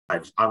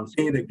lives. I'm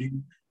saying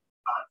again,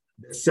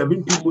 the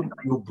 7 people that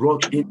you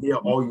brought in here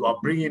or you are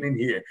bringing in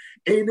here,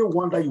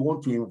 anyone that you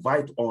want to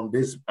invite on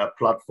this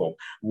platform,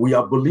 we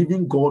are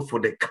believing God for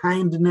the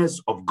kindness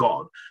of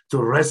God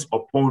to rest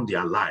upon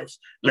their lives.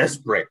 Let's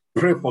pray.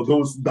 Pray for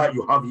those that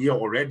you have here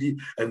already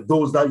and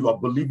those that you are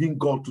believing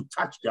God to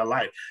touch their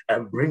life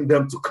and bring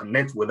them to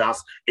connect with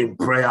us in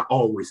prayer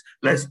always.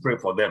 Let's pray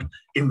for them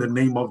in the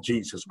name of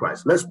Jesus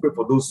Christ. Let's pray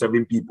for those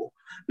 7 people.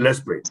 Let's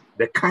pray.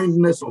 The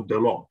kindness of the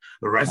Lord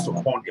rests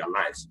upon their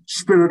lives.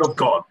 Spirit of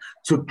God,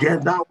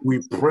 together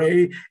we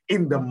pray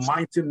in the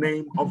mighty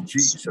name of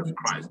Jesus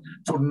Christ.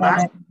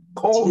 Tonight,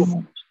 call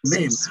upon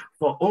name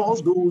for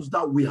all those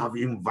that we have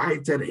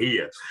invited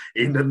here.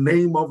 In the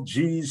name of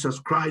Jesus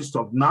Christ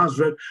of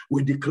Nazareth,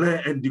 we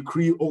declare and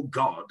decree, oh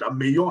God, that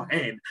may your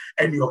hand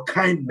and your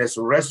kindness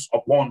rest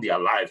upon their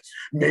lives.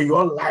 May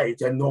your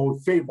light and your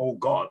favor, oh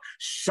God,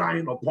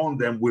 shine upon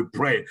them, we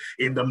pray.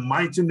 In the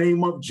mighty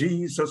name of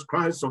Jesus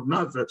Christ of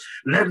Nazareth,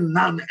 let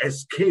none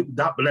escape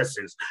that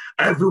blessings.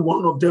 Every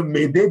one of them,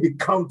 may they be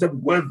counted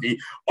worthy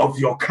of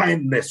your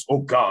kindness, oh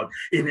God,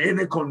 in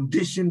any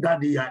condition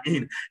that they are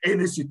in,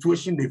 any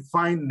situation they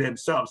find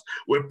themselves.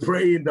 We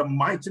pray in the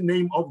mighty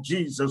name of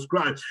Jesus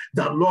Christ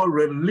that, Lord,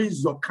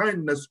 release your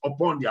kindness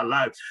upon their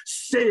lives.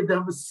 Save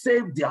them,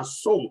 save their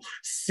soul,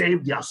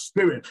 save their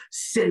spirit,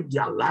 save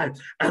their life.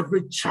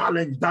 Every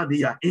challenge that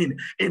they are in,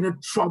 any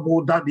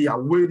trouble that they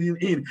are waiting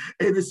in,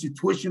 any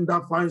situation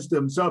that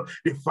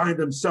they find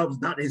themselves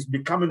that is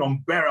becoming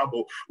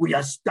unbearable. We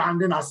are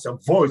standing as a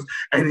voice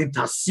and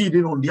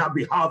interceding on their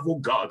behalf, oh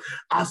God,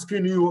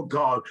 asking you, oh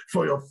God,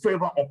 for your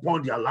favor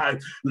upon their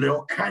life,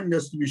 your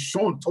kindness to be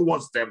shown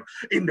towards them.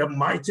 In the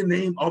mighty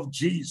name of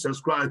Jesus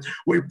Christ,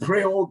 we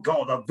pray, oh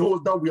God, that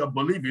those that we are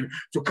believing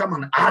to come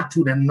and add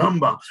to the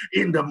number,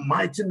 in the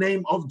mighty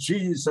name of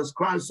Jesus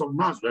Christ of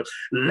Nazareth,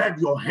 let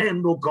your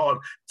hand, oh God,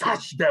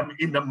 touch them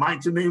in the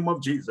mighty name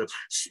of Jesus.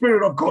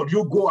 Spirit of God,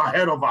 you go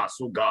ahead of us,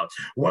 oh God.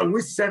 When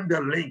we send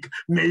the link,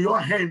 may your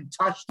hand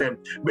touch them.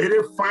 May they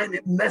find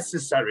it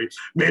necessary.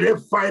 May they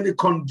find it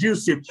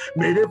conducive.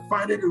 May they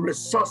find it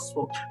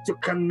resourceful to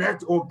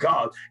connect, oh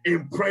God,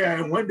 in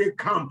prayer. And when they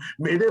come,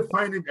 may they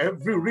find it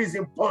every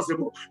reason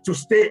possible to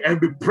stay and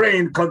be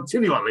praying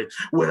continually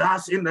with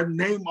us in the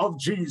name of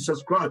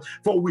Jesus Christ.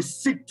 For we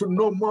seek to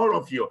know more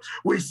of you.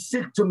 We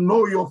seek to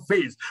know your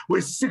face.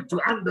 We seek to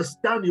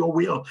understand your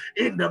will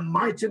in the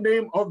mighty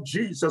name of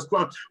Jesus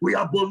Christ. We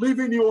are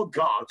believing you, oh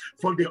God,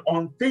 for the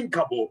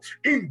unthinkable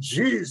in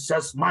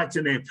Jesus'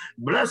 mighty name.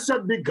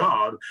 Blessed be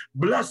God.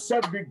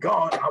 Blessed be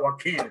God, our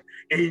King,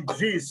 in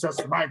Jesus'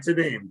 mighty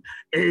name.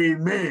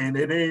 Amen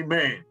and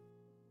amen.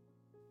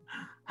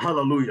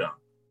 Hallelujah.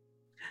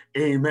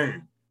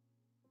 Amen.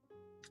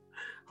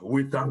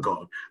 We thank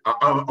God.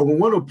 I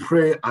want to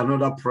pray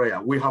another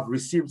prayer. We have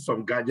received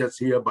some gadgets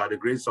here by the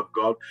grace of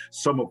God.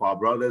 Some of our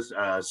brothers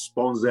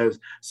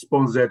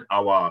sponsored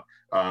our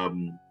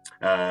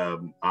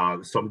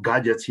some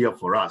gadgets here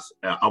for us,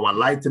 our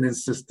lightning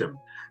system.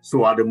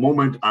 So at the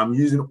moment, I'm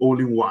using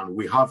only one.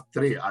 We have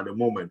 3 at the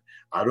moment.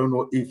 I don't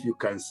know if you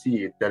can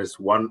see it. There is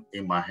one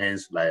in my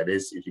hands like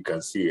this, if you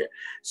can see it.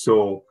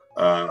 So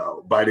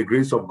by the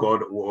grace of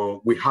God,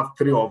 we have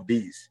 3 of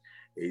these.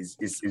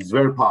 It's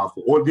very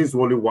powerful. All this is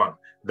only one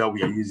that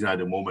we are using at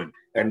the moment.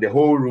 And the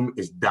whole room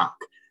is dark.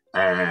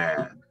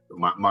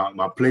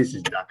 My place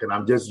is dark, and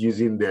I'm just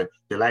using the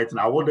light.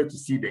 And I wanted to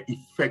see the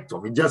effect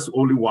of it, just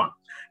only one.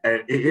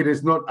 And it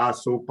is not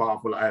as so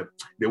powerful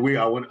the way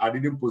I want. I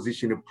didn't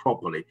position it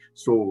properly.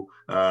 So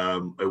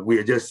we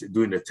are just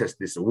doing the test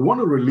this. We want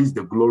to release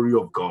the glory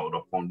of God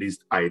upon this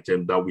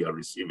item that we are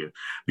receiving,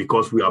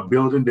 because we are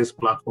building this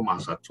platform.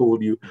 As I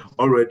told you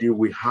already,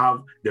 we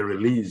have the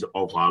release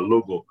of our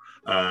logo.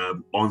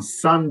 On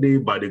Sunday,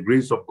 by the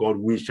grace of God,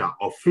 we shall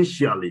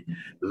officially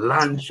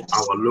launch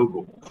our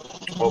logo.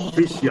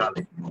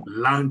 Officially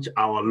launch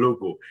our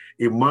logo.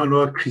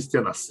 Emmanuel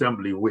Christian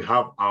Assembly, we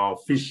have our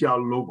official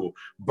logo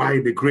by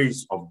the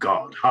grace of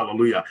God.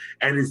 Hallelujah.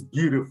 And it's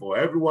beautiful.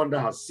 Everyone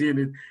that has seen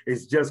it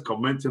is just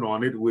commenting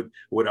on it with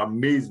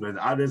amazement.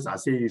 Others are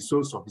saying it's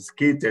so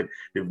sophisticated.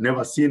 They've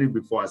never seen it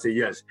before. I say,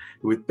 yes,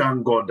 we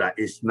thank God that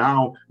it's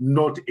now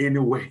not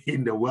anywhere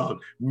in the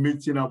world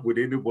meeting up with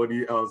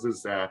anybody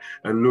else's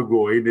logo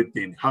or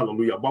anything.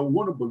 Hallelujah. But we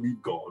want to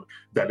believe God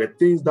that the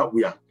things that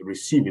we are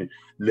receiving,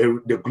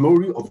 the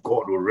glory of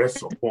God will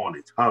rest upon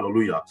it.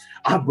 Hallelujah.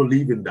 I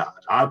believe in that.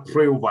 I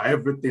pray over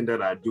everything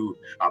that I do,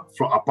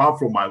 apart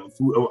from my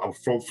food,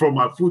 from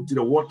my food to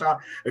the water,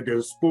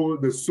 the spoon,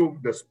 the soap,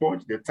 the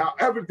sponge, the towel,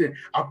 everything.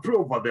 I pray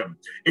over them.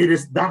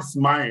 That's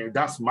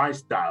my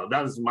style.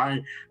 That is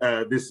my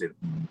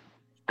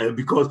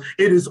because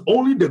it is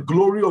only the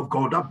glory of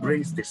God that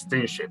brings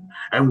distinction.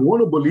 And we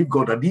want to believe,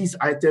 God, that these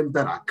items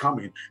that are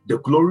coming, the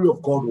glory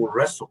of God will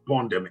rest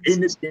upon them.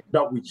 Anything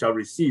that we shall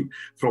receive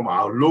from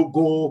our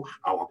logo,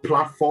 our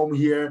platform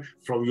here,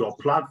 from your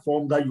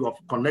platform that you have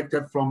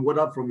connected from,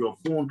 whether from your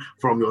phone,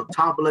 from your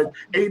tablet,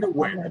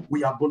 anywhere,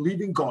 we are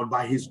believing, God,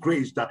 by his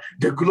grace, that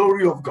the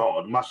glory of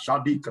God,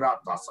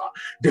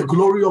 the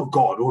glory of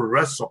God will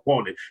rest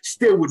upon it.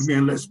 Stay with me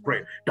and let's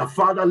pray. The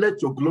Father,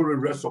 let your glory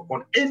rest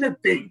upon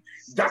anything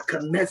that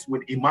connects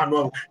with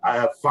Emmanuel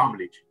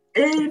family.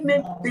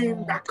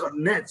 Anything that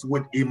connects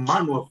with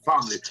Emmanuel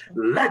family,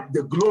 let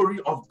the glory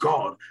of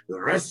God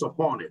rest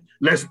upon it.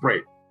 Let's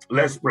pray.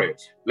 Let's pray.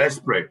 Let's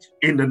pray.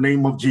 In the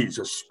name of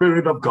Jesus,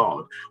 Spirit of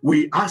God,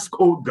 we ask,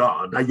 oh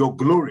God, that your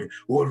glory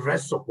will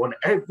rest upon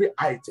every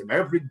item,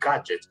 every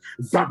gadget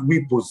that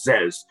we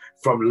possess,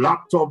 from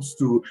laptops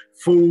to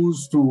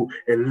phones to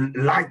a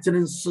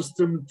lighting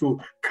system to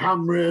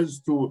cameras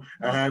to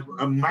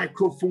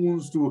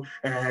microphones to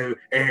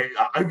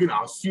even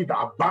our seat,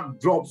 our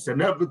backdrops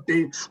and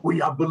everything.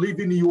 We are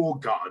believing you, oh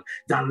God,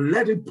 that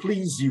let it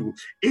please you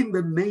in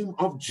the name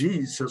of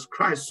Jesus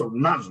Christ of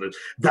Nazareth,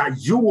 that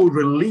you will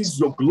release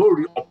your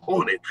glory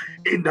upon it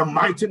in the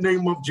mighty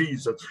name of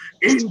Jesus.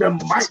 In the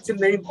mighty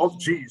name of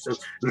Jesus,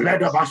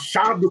 let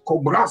abashadu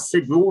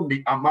kobrase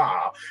gundi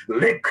ama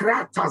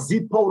lekrata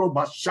ziporo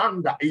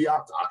bashanda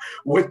iata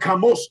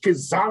wekamoske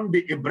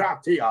zandi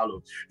ibrate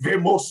alo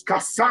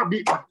vemoska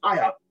sabi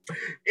ataya.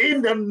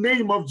 In the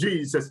name of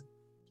Jesus,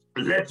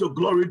 let your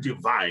glory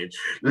divine,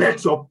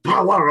 let your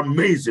power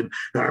amazing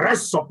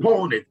rest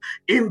upon it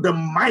in the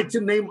mighty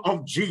name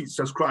of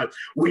Jesus Christ.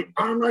 We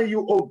honor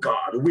you, oh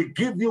God. We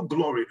give you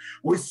glory.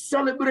 We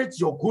celebrate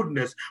your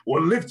goodness.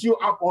 We lift you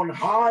up on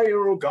high,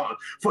 oh God.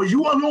 For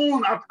you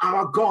alone are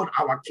our God,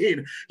 our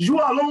King. You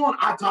alone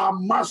are our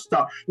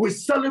Master. We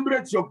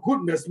celebrate your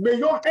goodness. May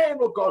your hand,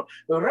 oh God,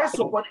 rest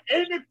upon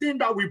anything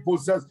that we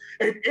possess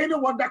and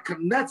anyone that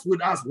connects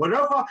with us,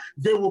 wherever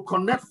they will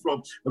connect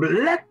from.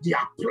 Let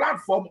their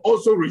platform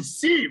also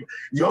receive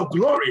your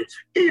glory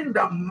in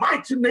the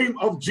mighty name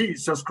of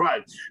Jesus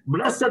Christ.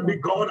 Blessed be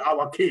God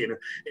our King,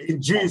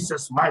 in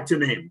Jesus' mighty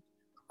name.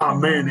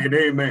 Amen and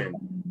amen.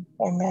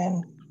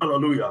 Amen.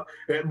 Hallelujah.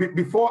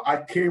 Before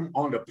I came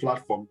on the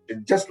platform,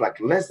 just like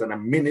less than a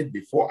minute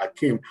before I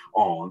came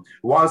on,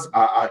 whilst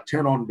I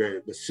turned on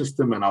the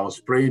system and I was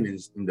praying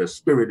in the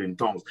spirit in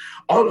tongues,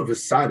 all of a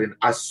sudden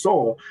I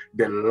saw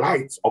the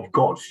lights of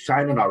God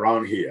shining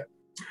around here.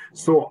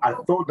 So I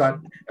thought that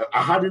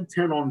I hadn't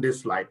turned on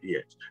this light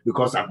yet,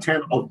 because I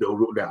turned off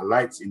the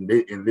lights in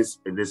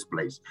this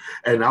place,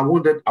 and I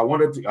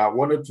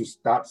wanted to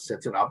start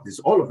setting up this.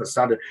 All of a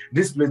sudden,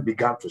 this place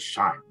began to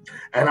shine,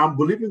 and I'm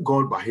believing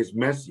God by His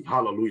mercy,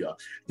 hallelujah,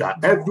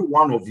 that every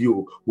one of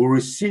you will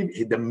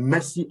receive the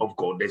mercy of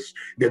God,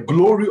 the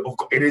glory of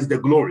God. It is the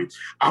glory.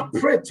 I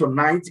pray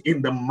tonight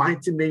in the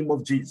mighty name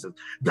of Jesus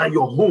that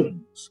your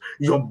homes,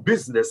 your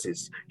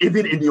businesses,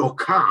 even in your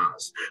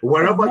cars,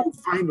 wherever you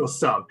find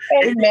yourself,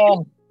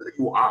 amen,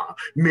 you are,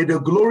 may the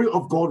glory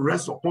of God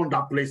rest upon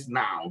that place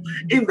now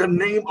in the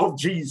name of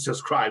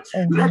Jesus Christ.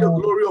 Amen. Let the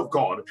glory of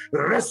God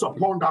rest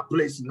upon that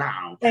place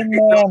now. Amen.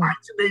 In the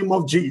mighty name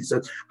of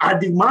Jesus, I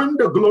demand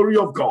the glory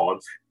of God,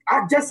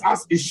 just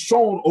as it's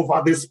shown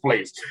over this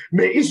place.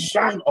 May it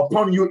shine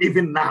upon you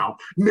even now.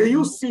 May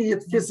you see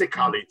it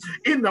physically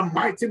in the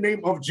mighty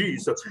name of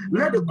Jesus.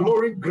 Let the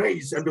glory,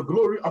 grace, and the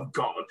glory of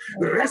God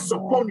rest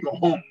upon your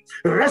home,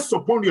 rest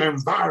upon your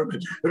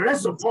environment,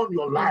 rest upon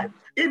your life.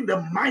 In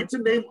the mighty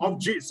name of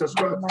Jesus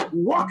Christ,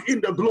 walk in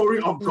the glory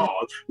of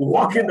God,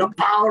 walk in the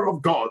power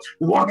of God,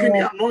 walk in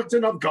the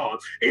anointing of God.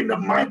 In the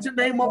mighty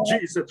name of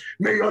Jesus,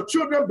 may your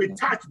children be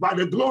touched by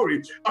the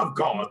glory of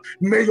God.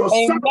 May your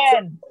sons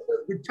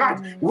be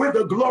touched with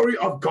the glory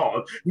of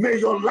God. May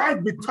your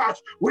life be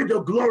touched with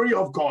the glory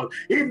of God.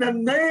 In the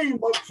name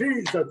of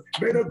Jesus,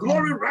 may the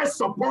glory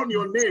rest upon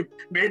your name.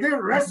 May they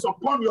rest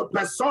upon your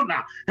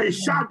persona.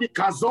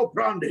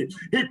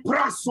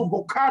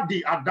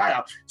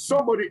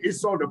 Somebody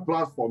is on the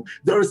platform.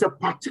 There is a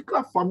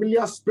particular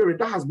familiar spirit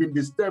that has been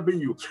disturbing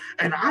you.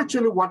 And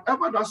actually,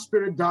 whatever that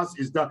spirit does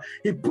is that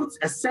he puts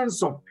a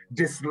sense of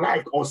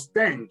dislike or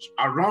stench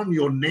around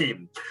your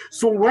name.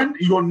 So when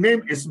your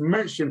name is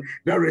mentioned,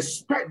 the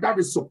respect that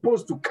is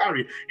supposed to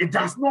carry, it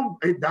does not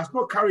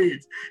carry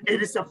it.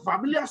 It is a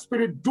familiar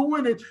spirit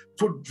doing it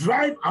to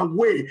drive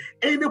away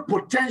any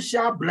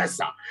potential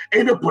blesser,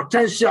 any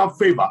potential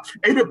favor,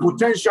 any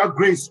potential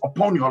grace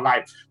upon your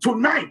life.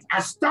 Tonight,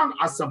 I stand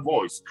as a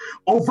voice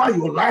over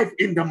your life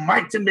in the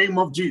mighty name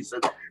of Jesus.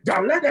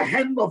 That let the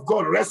hand of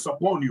God rest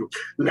upon you.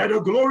 Let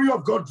the glory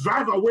of God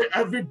drive away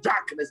every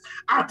darkness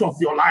out of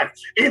your life.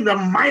 In the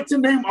mighty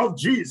name of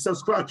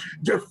Jesus Christ,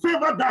 the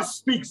favor that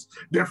speaks,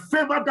 the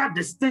favor that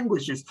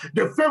distinguishes,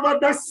 the favor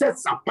that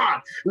sets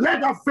apart,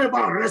 let that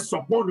favor rest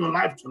upon your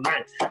life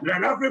tonight.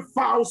 Let every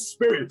foul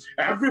spirit,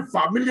 every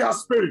familiar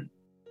spirit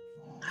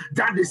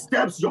that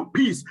disturbs your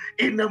peace,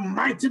 in the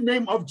mighty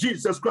name of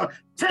Jesus Christ,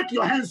 Take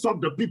your hands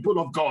off the people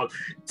of God.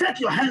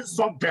 Take your hands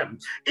off them.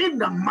 In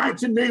the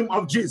mighty name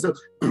of Jesus,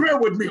 pray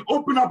with me.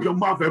 Open up your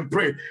mouth and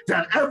pray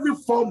that every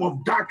form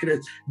of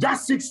darkness that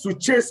seeks to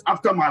chase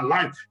after my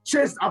life,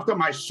 chase after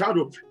my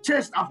shadow,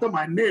 chase after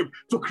my name,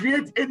 to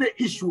create any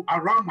issue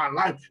around my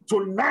life,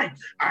 tonight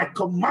I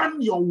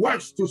command your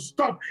works to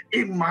stop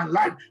in my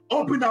life.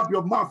 Open up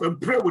your mouth and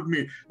pray with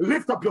me.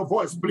 Lift up your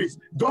voice, please.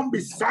 Don't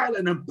be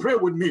silent and pray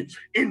with me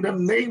in the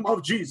name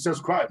of Jesus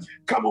Christ.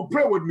 Come on,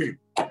 pray with me.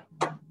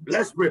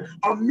 Let's pray.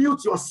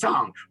 Unmute your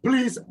sound.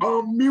 Please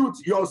unmute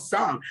your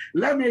sound.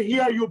 Let me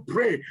hear you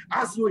pray.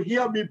 As you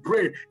hear me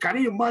pray,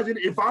 can you imagine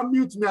if I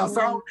mute my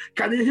sound?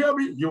 Can you hear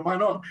me? You might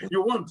not.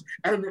 You won't.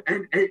 And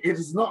it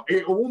is not.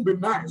 It won't be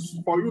nice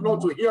for you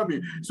not to hear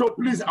me. So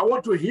please, I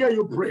want to hear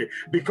you pray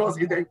because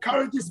it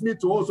encourages me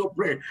to also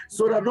pray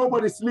so that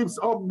nobody sleeps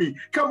on me.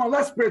 Come on,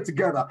 let's pray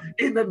together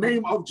in the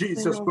name of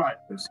Jesus Christ.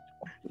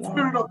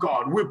 Spirit of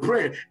God, we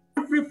pray.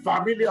 Every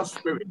familiar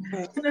spirit,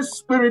 any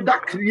spirit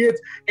that creates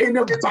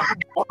any bad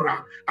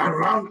aura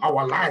around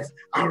our lives,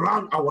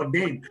 around our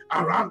name,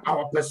 around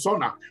our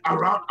persona,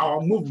 around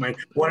our movement,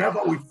 wherever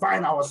we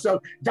find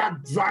ourselves,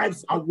 that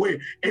drives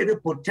away any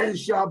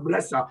potential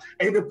blesser,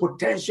 any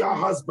potential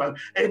husband,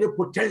 any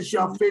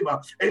potential favor,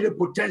 any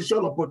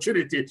potential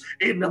opportunity.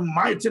 In the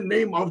mighty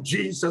name of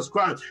Jesus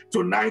Christ,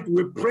 tonight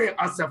we pray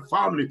as a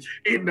family.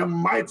 In the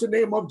mighty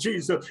name of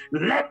Jesus,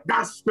 let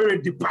that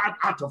spirit depart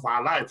out of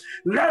our lives.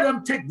 Let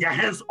them take their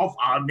hands off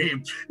our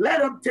name. Let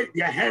them take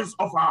their hands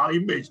off our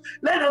image.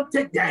 Let them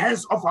take their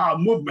hands off our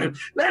movement.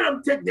 Let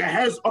them take their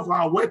hands off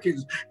our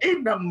workings.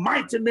 In the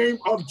mighty name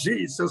of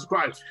Jesus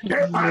Christ.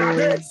 In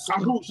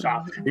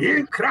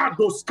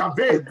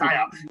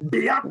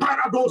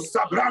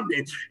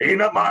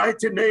the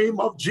mighty name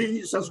of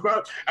Jesus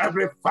Christ,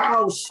 every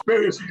foul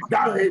spirit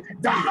that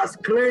has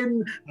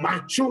claimed my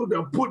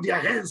children, put their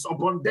hands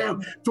upon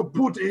them, to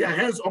put their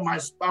hands on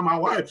my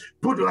wife,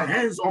 put your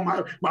hands on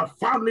my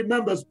family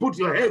members, put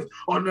your hands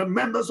on the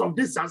members of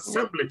this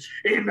assembly.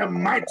 In the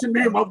mighty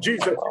name of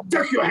Jesus,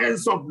 take your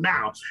hands off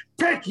now.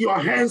 Take your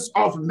hands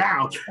off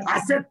now. I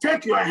said,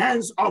 take your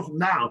hands off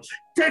now.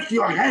 Take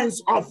your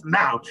hands off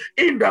now.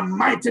 In the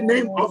mighty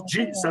name of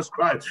Jesus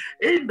Christ.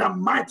 In the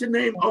mighty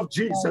name of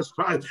Jesus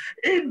Christ.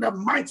 In the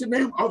mighty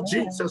name of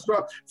Jesus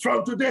Christ.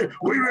 From today,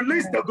 we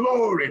release the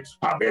glory.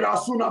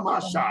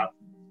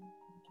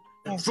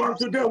 From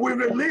today, we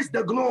release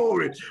the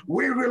glory.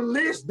 We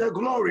release the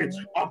glory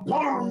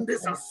upon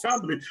this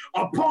assembly,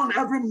 upon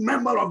every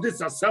member of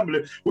this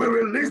assembly. We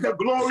release the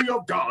glory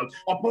of God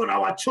upon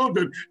our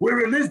children. We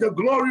release the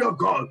glory of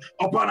God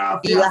upon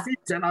our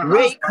fiancés and our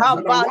husbands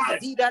and our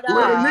wives. We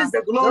release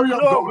the glory of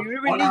God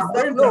on our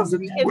parents.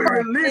 We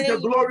release the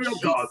glory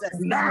of God.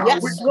 Now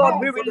we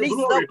release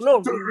the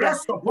glory to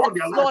rest upon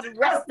their lives.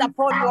 Rest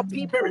upon your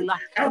people.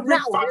 Every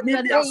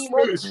familiar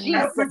spirit,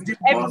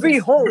 every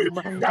home,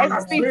 every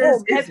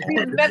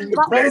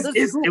member of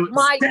this group,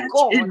 my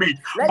God,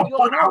 let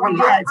your glory,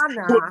 your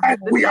honor,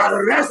 we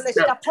are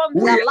arrested.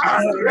 We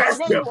are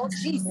arrested.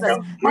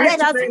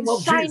 Let us be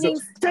shining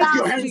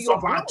stars to your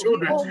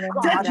children.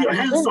 Take your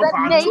hands off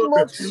our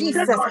children.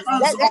 Jesus,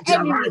 let the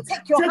enemy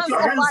take your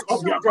hands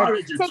off our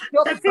children. Take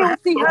your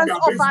filthy hands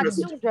off our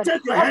children.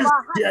 Take your hands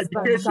off their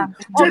education.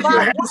 Take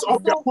your hands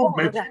off their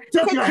movement.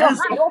 Take your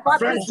hands off our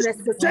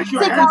businesses. Take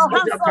your hands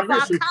off their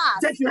connection.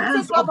 Take your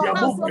hands off their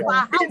movement.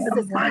 Our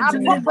houses,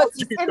 our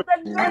properties, in the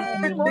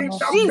name of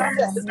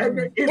Jesus. In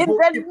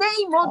the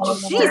name of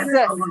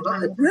Jesus.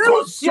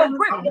 Loose your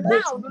grip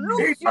now.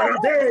 Loose your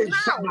hold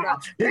now.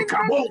 In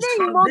the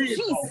name of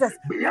Jesus.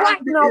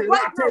 Right now,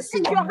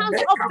 take your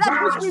hands off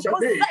that which we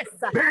possess.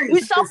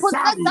 We shall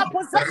possess that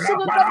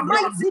possession in the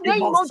mighty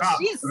name of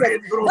Jesus.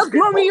 The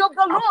glory of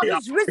the Lord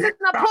is risen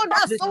upon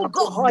us, oh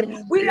God.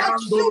 We like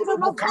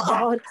children of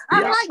God.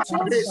 Our light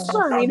will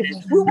shine.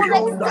 We will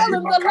excel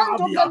in the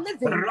land of the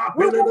living.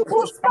 We will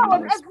prosper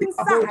on every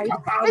side.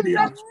 In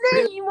the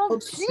name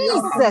of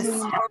Jesus.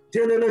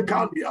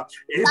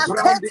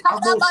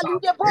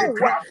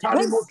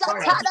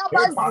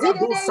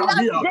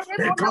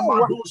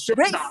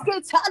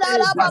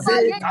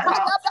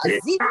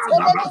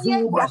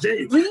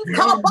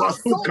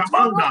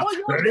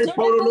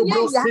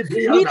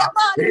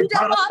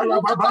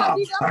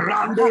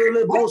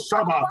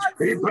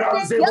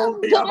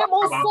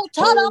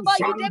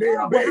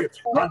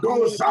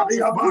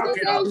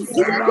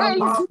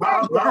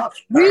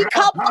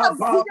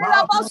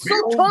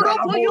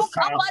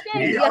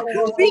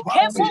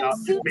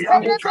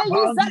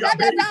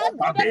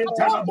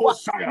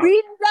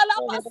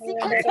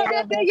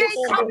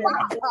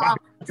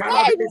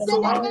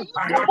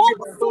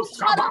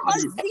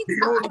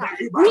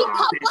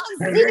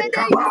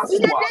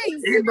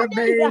 In the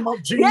name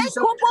of Jesus,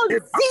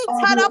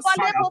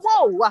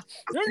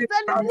 in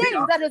the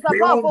name that is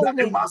above all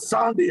names.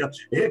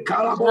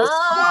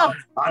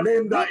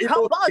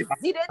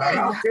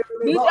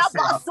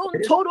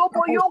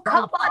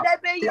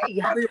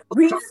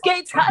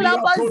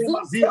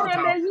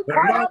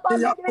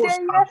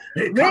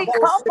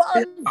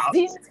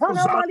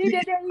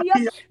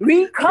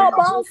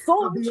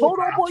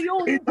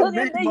 In the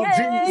name of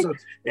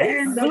Jesus.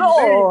 In the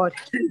Lord.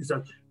 name of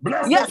Jesus.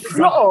 Bless Yes, us,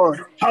 God. Lord.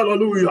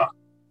 Hallelujah.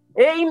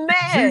 Amen.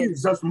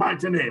 Jesus'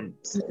 mighty name.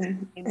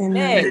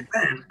 Amen.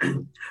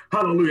 Amen.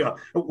 Hallelujah.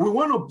 We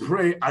want to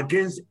pray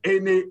against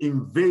any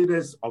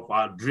invaders of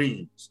our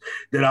dreams.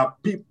 There are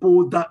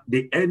people that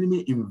the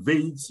enemy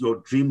invades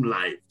your dream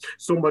life.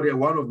 Somebody,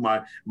 one of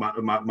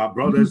my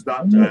brothers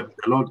that the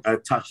Lord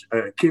touched,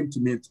 came to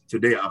me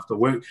today after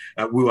work.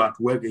 We were at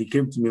work. He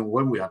came to me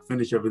when we had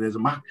finished everything. He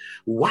said, "Mark,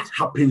 what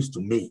happens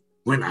to me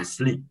when I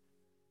sleep?"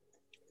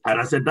 And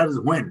I said, "That is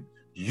when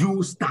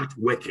you start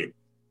working."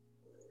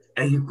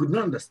 And he could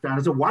not understand.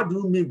 I said, "What do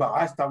you mean by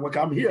I start working?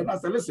 I'm here." And I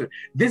said, "Listen,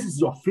 this is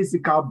your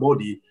physical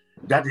body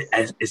that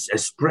is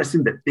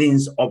expressing the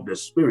things of the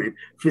spirit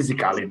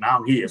physically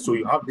now here. So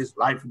you have this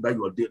life that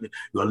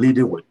you're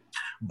leading with.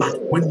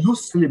 But when you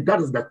sleep, that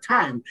is the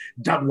time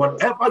that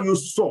whatever you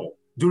saw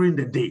during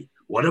the day,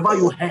 whatever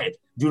you heard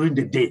during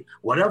the day,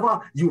 whatever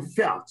you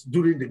felt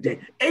during the day,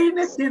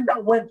 anything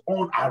that went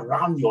on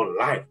around your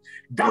life,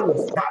 that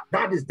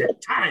is the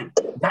time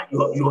that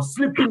you're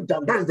sleeping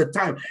down. That is the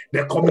time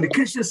the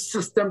communication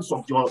systems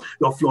of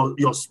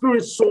your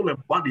spirit, soul, and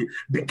body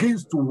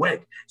begins to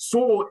work.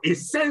 So it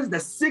sends the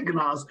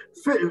signals,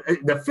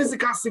 the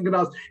physical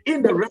signals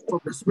in the realm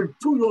of the spirit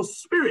to your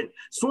spirit,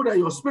 so that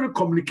your spirit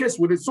communicates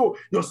with it. So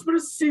your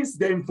spirit sees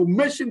the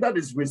information that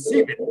is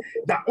receiving,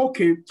 that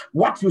okay,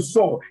 what you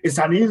saw is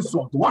an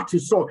insult, what you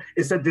saw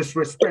is a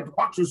disrespect,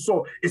 what you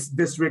saw is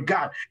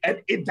disregard,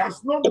 and it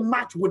does not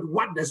match with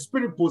what the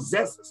spirit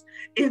possesses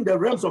in the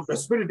realms of the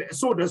spirit.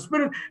 So the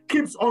spirit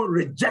keeps on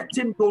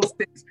rejecting those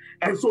things,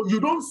 and so you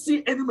don't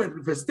see any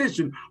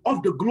manifestation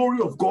of the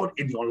glory of God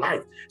in your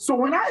life. So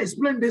when I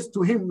explained this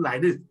to him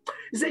like this,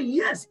 he said,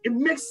 "Yes, it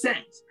makes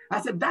sense."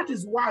 I said, "That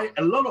is why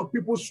a lot of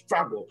people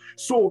struggle.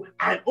 So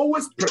I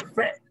always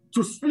prefer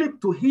to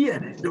sleep to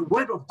hear the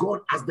word of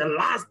God as the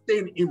last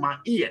thing in my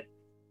ear."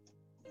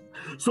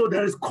 So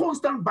there is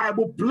constant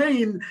Bible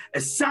playing, a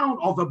sound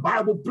of a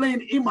Bible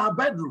playing in my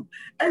bedroom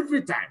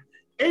every time,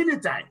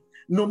 anytime,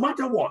 no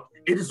matter what.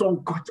 It is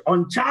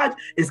on charge,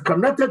 it's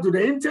connected to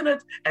the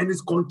internet, and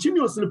it's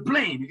continuously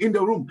playing in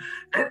the room.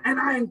 And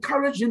I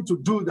encourage him to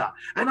do that.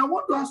 And I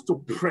want us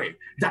to pray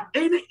that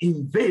any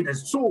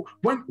invaders, so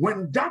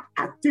when that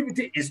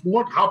activity is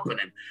not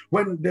happening,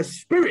 when the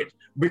spirit,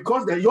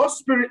 because your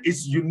spirit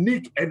is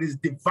unique and is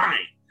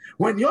divine,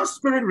 when your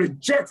spirit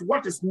rejects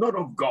what is not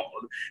of God,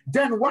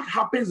 then what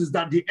happens is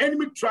that the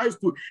enemy tries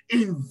to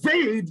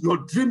invade your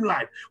dream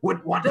life with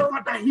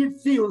whatever that he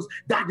feels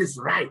that is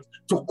right,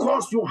 to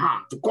cause you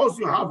harm, to cause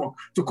you havoc,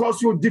 to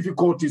cause you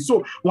difficulty.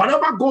 So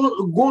whatever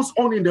goes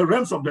on in the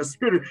realms of the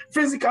spirit,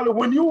 physically,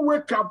 when you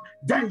wake up,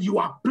 then you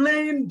are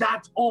playing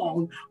that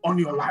on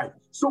your life.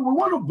 So we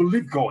want to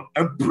believe God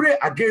and pray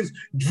against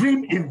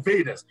dream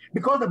invaders,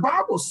 because the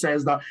Bible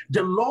says that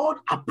the Lord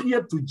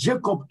appeared to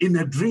Jacob in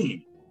a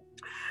dream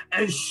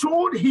and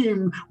showed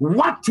him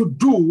what to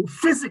do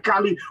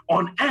physically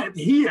on earth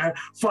here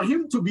for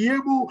him to be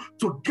able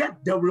to get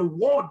the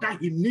reward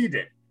that he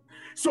needed.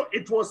 So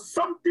it was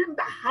something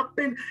that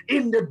happened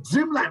in the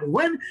dreamland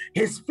when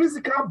his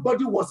physical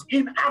body was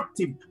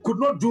inactive, could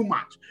not do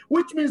much,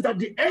 which means that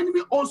the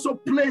enemy also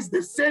plays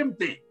the same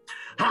thing.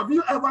 Have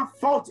you ever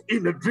fought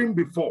in a dream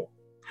before?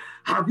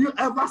 Have you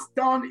ever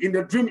stand in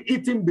the dream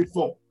eating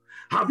before?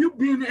 Have you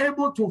been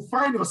able to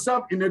find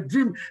yourself in a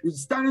dream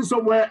standing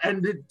somewhere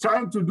and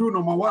trying to do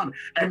number one,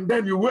 and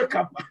then you wake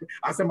up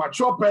as a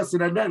mature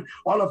person, and then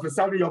all of a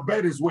sudden your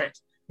bed is wet?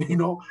 You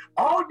know,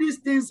 all these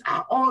things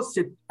are all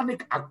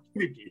satanic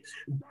activities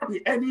that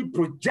the enemy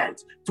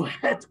projects to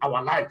hurt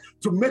our life,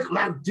 to make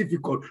life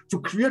difficult, to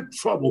create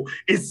trouble.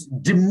 It's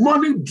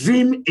demonic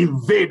dream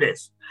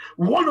invaders.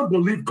 We want to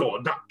believe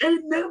God that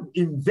any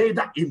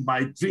invader in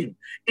my dream,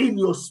 in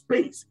your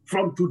space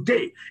from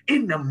today,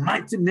 in the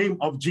mighty name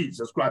of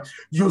Jesus Christ,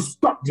 you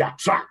stop their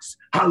tracks.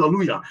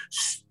 Hallelujah.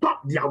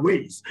 Stop their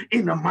ways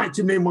in the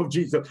mighty name of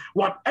Jesus.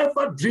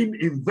 Whatever dream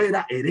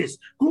invader it is,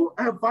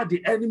 whoever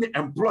the enemy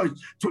employs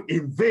to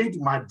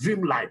invade my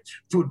dream life,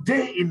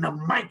 today in the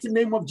mighty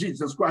name of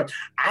Jesus Christ,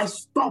 I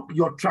stop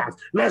your tracks.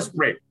 Let's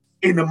pray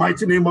in the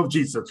mighty name of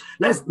Jesus.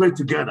 Let's pray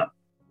together.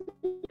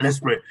 Let's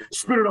pray.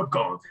 Spirit of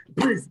God,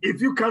 please,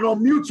 if you can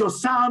unmute your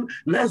sound,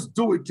 let's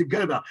do it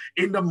together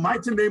in the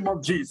mighty name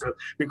of Jesus.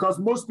 Because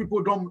most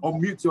people don't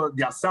unmute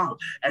their sound,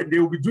 and they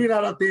will be doing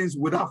other things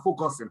without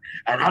focusing.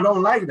 And I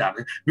don't like that,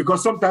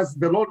 because sometimes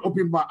the Lord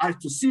opened my eyes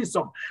to see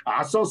some.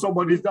 I saw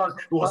somebody that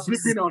was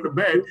sleeping on the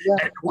bed,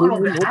 and one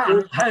of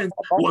the hands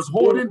was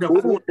holding the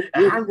phone,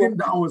 and hanging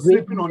down, was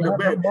sleeping on the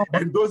bed,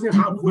 and dozing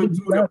halfway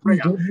through the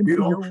prayer, you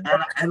know.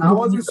 And I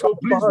wasn't so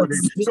pleased with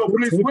it. So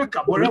please wake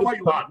up wherever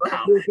you are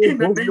now, in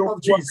the name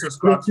of Jesus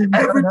Christ,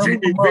 every dream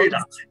invader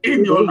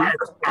in your life,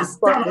 I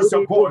stand as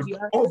a voice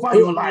over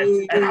your life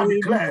and I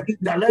declare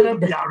that let them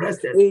be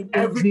arrested.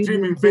 Every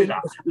dream invader,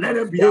 let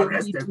them be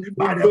arrested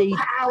by the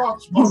power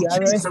of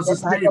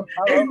Jesus' name.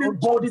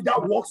 Anybody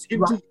that walks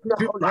into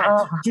dream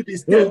life to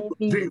disturb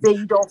dreams,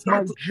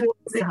 try to show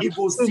the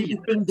evil seed,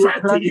 try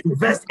to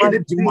invest in the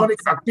demonic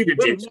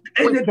activity,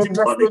 any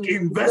demonic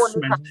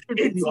investment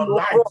in your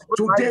life,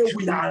 today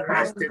we are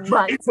arrested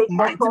in the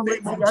mighty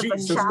name of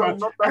Jesus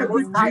Christ.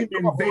 Every dream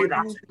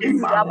invader in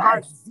my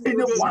life,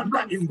 anyone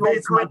that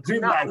invades my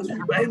dream life,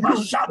 my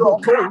shadow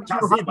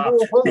krataziba,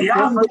 the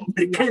ando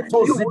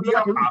meketo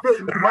zibiapa,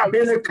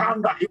 rabele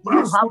kanda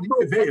ibrasudi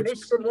eve,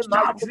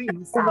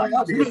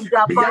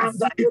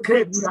 beyanda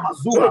ikretu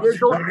mazua,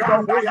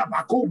 randa ya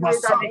bakuma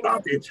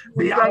sabate,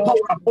 beyando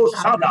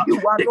kaposada,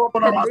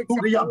 ekona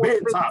masuria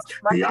beta,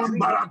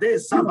 beyambarade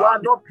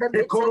sabade,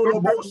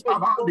 ekorobo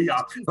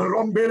sabandia,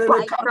 rombele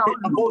kande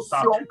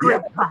abosa,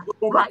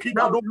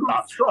 yakina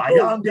dula,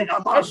 ayande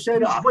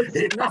amashera,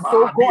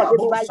 ekabadi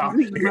abosa,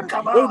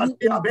 ekabadi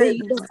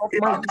abedi,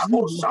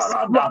 ekababo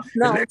saranda,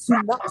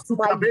 lekrakta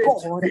sukabe,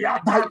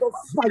 by the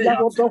fire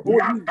of the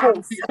Holy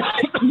Ghost,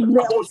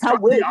 melt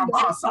away,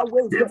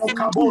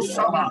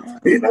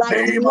 in the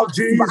name of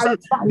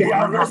Jesus, be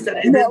arrested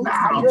even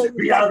now.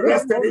 Be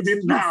arrested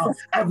even now.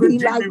 Every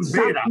dream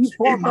invader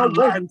in my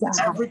life,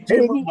 every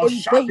demon was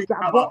shouting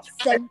about,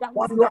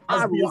 everyone that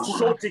has been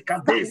shouting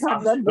at this,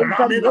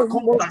 Ramela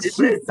Kunda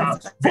Ibreta,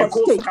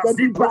 Vekos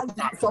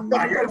Kasibrota,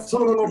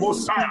 Ayesolo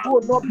Mosiah.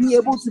 Will not be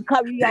able to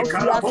carry out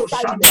their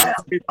assignment.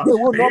 They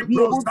will not be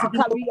able to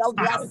carry out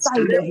their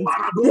assignment.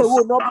 They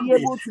will not be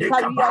able to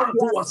carry out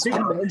their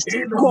assignment.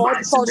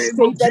 God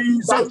frustrate the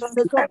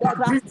devices of the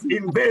crafty.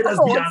 Invaders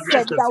be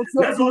arrested.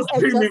 Let those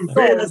dream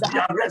invaders be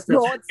arrested.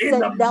 In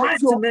the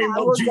mighty name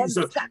of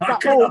Jesus.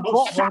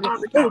 Oh God,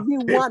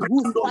 anyone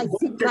who's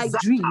fighting my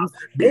dreams,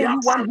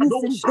 anyone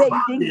who's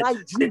invading my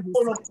dreams,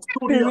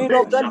 Spirit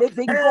of the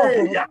living God,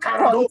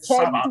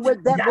 contend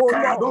with them, oh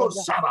Lord.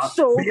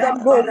 Show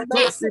them no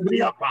mercy.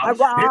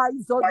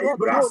 Arise on your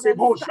throne and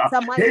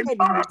scatter my enemies.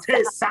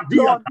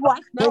 Lord,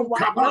 right now,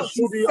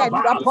 descend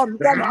upon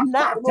them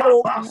now,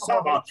 oh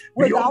God,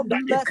 without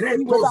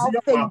mercy, without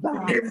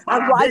favor.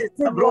 Arise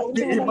in your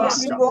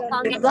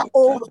anger,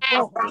 oh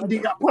God.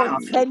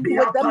 Contend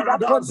with them that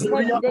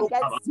contend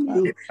against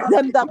me,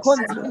 them that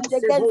contend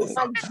against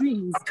my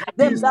dreams,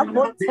 them that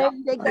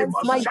contend against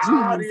my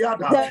dreams,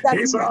 them that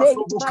invade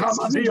my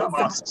dreams.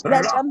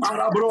 Let them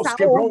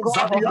scatter, oh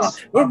God,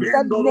 in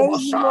the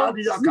name of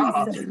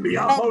Jesus.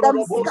 Let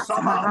them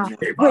scatter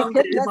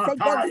wickedness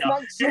against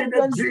my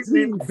children's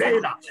dreams.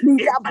 In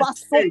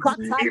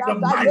the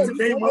mighty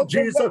name of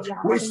Jesus,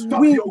 we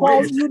stop your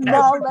ways.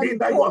 Everything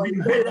that you have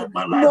invaded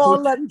my life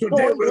with,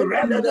 today we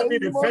render them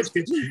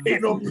ineffective,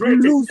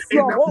 inoperative.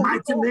 In the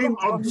mighty name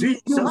of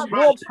Jesus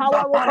Christ,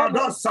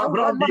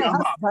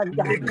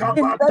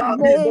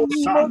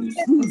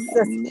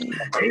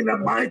 in the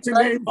mighty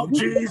name of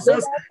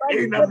Jesus,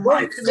 in the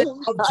mighty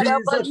name of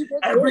Jesus,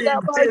 every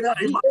invader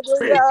in my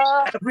faith,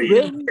 every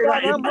invader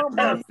in my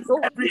health,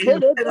 every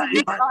invader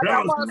in my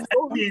grounds,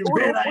 every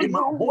invader in my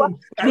home,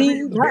 every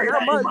invader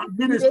in my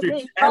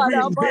ministry, every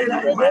invader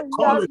in my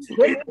calling,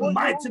 in the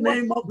mighty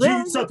name of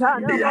Jesus,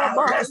 be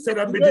arrested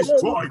and be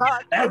destroyed.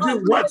 Every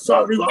work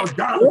of you have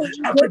done,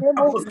 every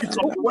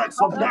opposition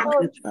works of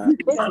darkness in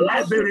my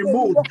life be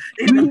removed.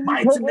 In the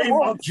mighty name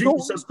of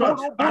Jesus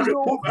Christ, I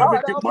remove every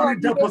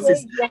demonic deposit.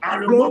 I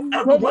remove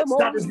every word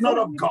that is not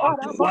of God.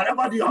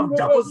 Whatever you have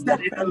deposited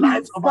in the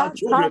lives of our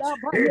children,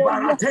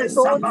 invaders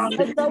of my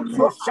dreams,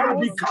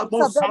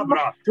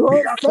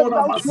 invaders of my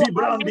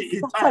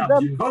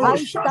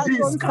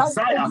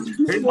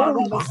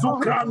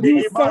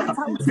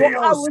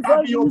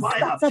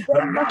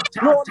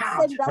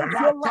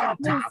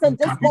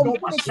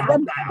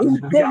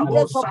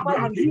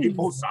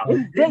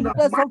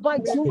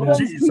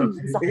children's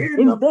dreams,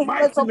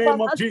 invaders of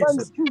my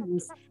husband's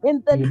dreams,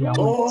 in the name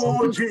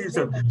of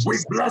Jesus, we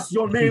bless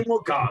your name, oh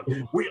God.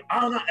 We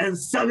honor and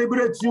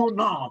celebrate you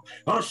now.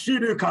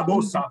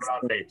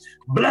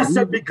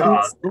 Blessed be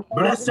God,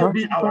 blessed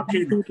be our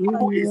King,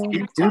 who is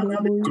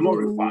eternally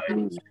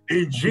glorified.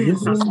 In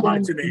Jesus'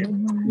 mighty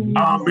name.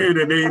 Amen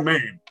and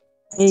amen.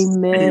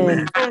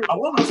 Amen. I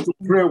want us to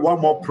pray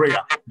one more prayer,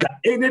 that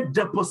any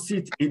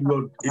deposit in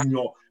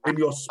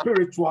your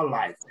spiritual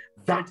life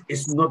that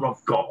is not of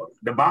God.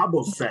 The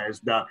Bible says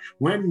that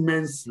when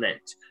men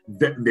slept,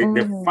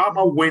 the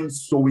farmer went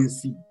sowing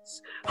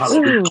seeds.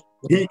 Hallelujah.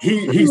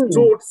 He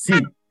sowed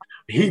seed.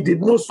 He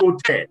did not sow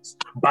tares,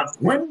 but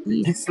when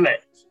he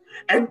slept,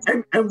 and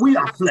we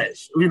are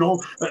flesh, I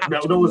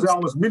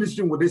was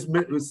ministering with this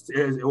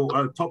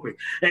topic.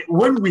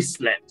 When we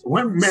slept,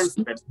 when men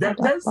slept,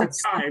 there's a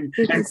time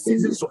and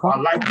seasons of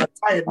our life that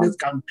tiredness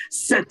can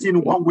set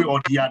in one way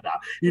or the other.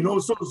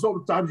 So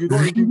sometimes you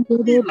don't even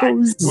feel like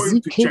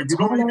going to church. You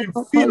don't even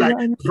feel like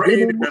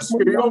praying in the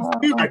spirit. You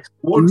don't feel like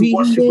want to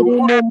worship.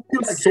 You don't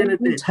feel like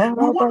anything.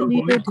 We want to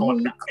believe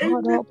God that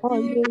any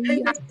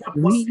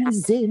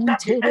deposit that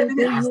the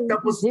enemy has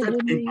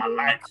deposited in my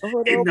life,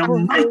 in the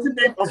mighty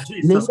name of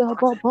Jesus.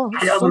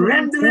 I am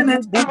rendering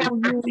it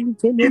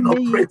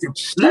inoperative.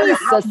 Let it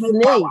have no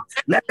power.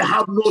 Let it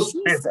have no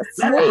strength.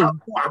 Let it have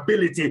no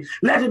ability.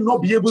 Let it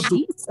not be able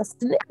to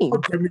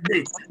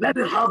terminate. Let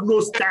it have no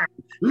stand.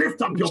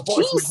 Lift up your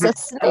voice with me.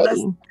 And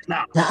let's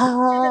now.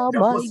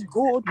 My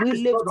God, we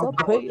lift up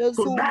prayers,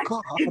 tonight,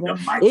 God. in the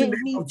mighty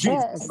name of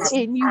Jesus.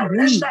 Any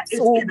weeds,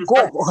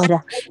 God,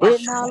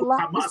 in our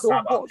lives,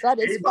 God, that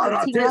is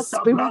fighting our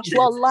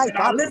spiritual life,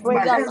 our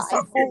prayer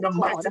life, God.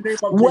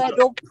 Word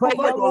of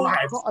prayer, God,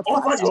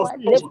 Father, I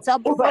lift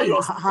up prayer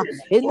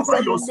in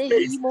the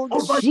name of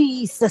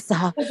Jesus.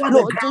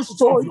 Lord,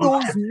 destroy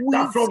those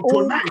weeds,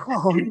 God,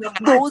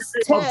 those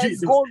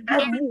tares, God,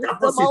 remove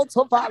them out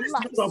of our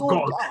lives,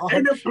 God,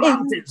 and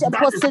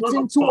deposit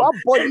into our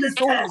bodies,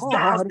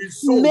 God,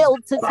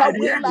 melt it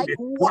away like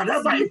wax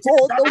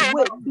before the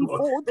wind,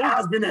 before the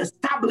has been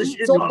established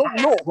in your your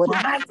life. Lord,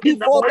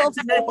 before the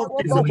fire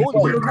of the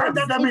Holy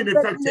Ghost, in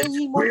the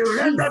name of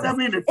Jesus.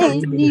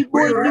 Any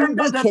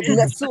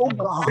wickedness, oh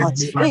God,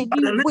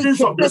 any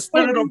wickedness,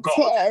 any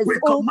tears,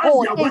 oh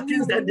God, any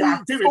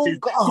weeds, oh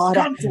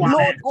God,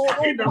 Lord God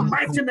in the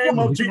mighty Almighty, name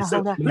of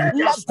Jesus.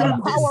 Let the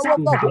power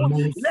of the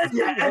Holy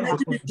Spirit,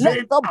 let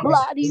the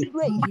blood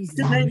erase,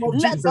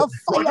 let the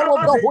fire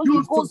of the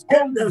Holy Ghost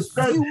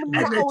consume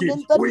now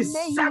in the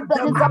name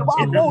that is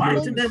above all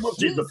names,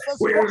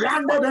 Jesus Christ.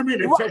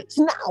 Right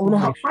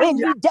now,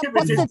 any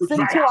deposits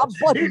into our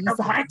bodies,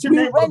 we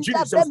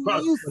render them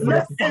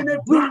useless.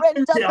 We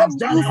render them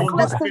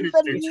useless in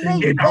the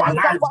name that is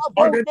above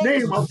all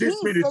names,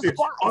 Jesus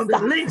Christ.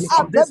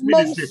 At the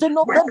mention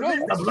of the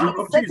name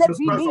Jesus,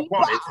 every knee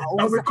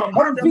bows,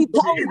 every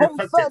tongue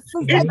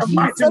confesses that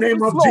Jesus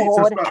is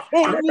Lord.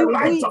 Any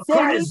weeds,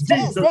 any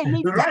tears,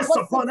 any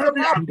deposits in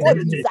our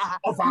bodies,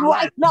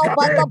 right now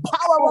by the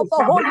power of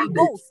the Holy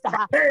Ghost,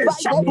 by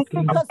the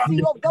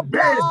efficacy of the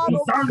blood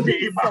of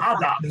Jesus.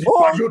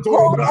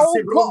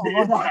 Oh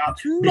God,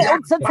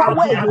 melt it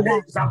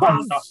away,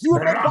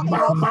 consume it by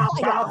your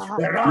fire,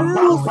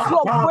 lose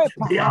your grip,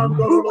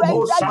 we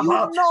render you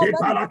null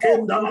and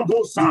void,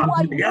 you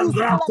are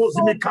useless, oh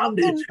God,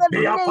 in the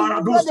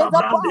name that is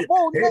above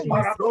all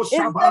names,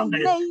 in the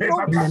name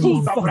of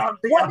Jesus.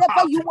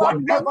 Whatever you are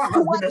meant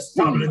to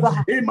achieve,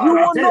 you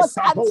will not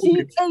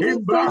achieve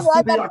anything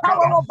by the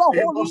power of the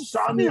Holy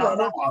Spirit,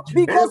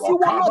 because you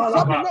will not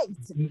germinate,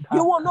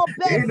 you will not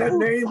bear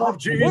fruit.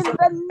 In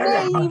the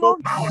name of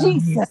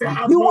Jesus,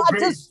 you are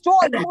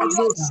destroyed.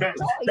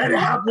 Let it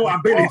have no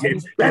ability.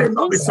 Let it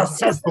not be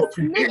successful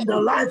in the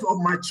life of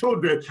my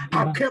children.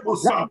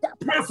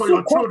 Pray for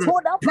your children.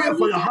 Pray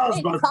for your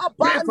husband.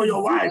 Pray for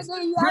your wife.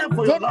 Pray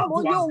for your loved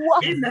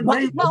ones. In the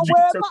name of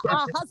Jesus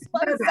Christ.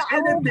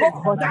 Anything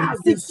that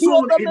has been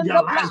sown in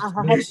their lives,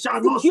 it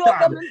shall not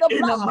stand.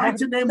 In the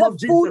mighty name of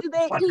Jesus,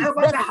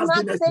 whatever that has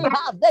been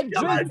established in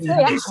their life,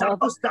 it shall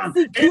not stand.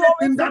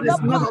 Anything that is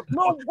not of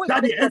God,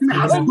 that the enemy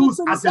has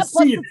used as a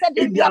seed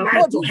in their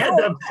life to hurt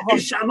them, it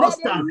shall not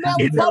stand.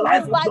 In the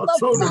life of your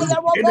children,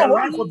 in the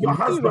life of your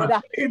husband,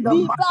 in the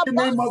mighty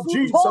name of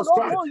Jesus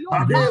Christ.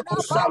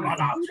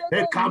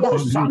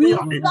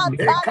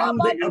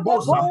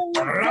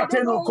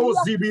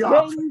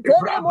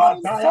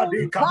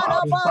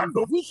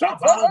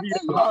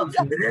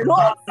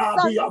 Lord,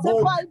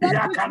 sanctify that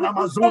which we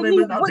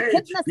any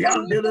wickedness,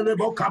 anything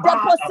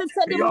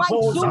deposited in my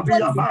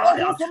children's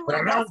bodies, in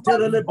my husband's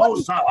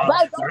body,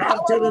 by the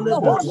power of the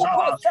Holy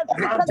Ghost,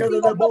 efficacy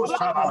of the blood.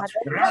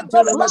 Let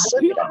the blood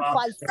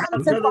purify,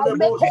 sanctify,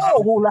 make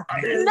whole.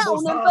 Now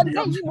in the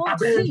name of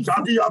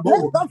Jesus,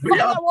 let the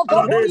fire of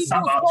the Holy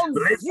Ghost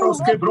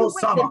consume every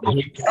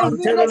wickedness,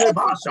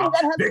 anything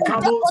that has been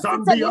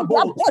deposited in their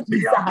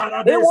bodies.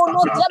 It will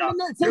not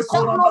germinate, it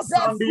shall not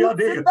bear fruit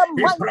in the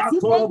mighty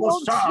name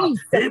of Jesus.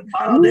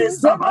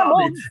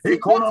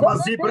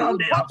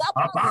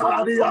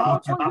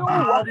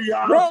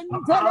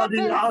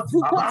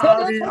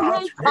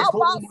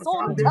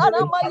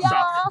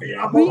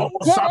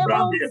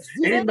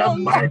 In the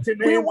mighty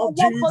name of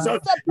Jesus,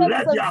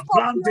 let their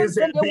plantings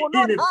be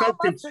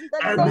ineffective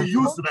and be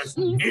useless.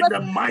 In the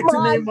mighty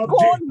name of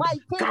Jesus,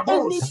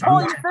 any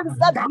poisons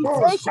that we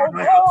take, oh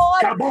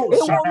God,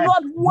 it will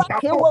not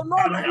work, it will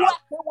not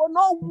work, it will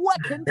not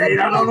work in the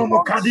name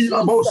of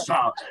Jesus.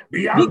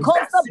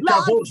 Because the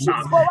blood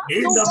speaks for us,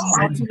 in the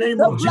mighty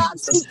name of Jesus,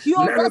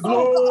 secures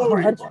let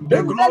us,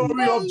 the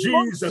glory of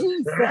Jesus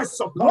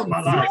rest upon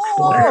my life.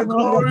 Let the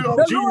glory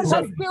of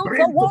Jesus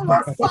bring to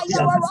pass what He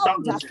has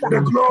established.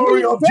 The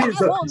glory of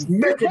Jesus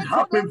make it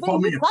happen for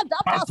me.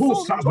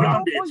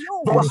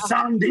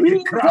 Bonsandi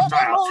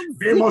ikrata,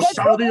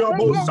 Bemoshandi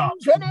obosa,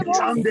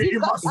 Yande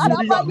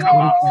imasuri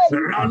akama,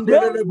 Rande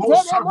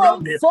lebosa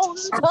brande,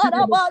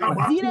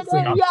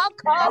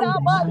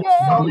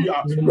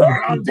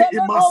 Randi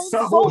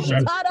Imasabosha,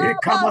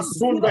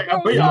 Ekamasunda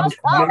Abea,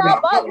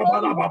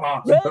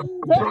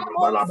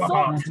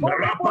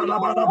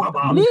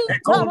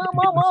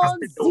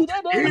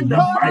 in the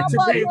mighty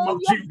name of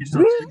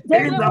Jesus,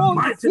 in the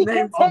mighty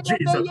name of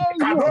Jesus,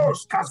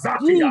 Kadosh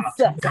Kazatia,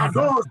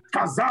 Kadosh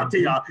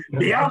Kazatia,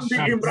 Biandi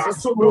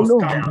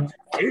Imbrasodoskaya.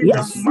 In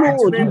the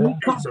mighty name of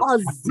Jesus,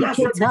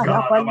 blessed be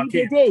God, our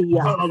King.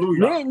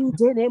 Hallelujah.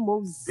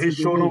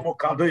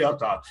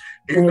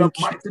 In the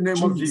mighty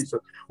name of Jesus,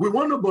 we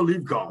want to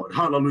believe God.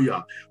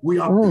 Hallelujah. We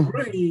are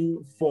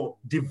praying for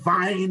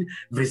divine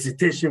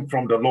visitation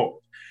from the Lord.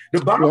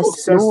 The Bible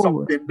says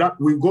something that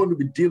we're going to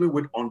be dealing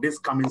with on this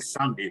coming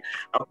Sunday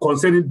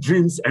concerning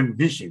dreams and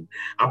vision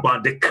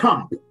about the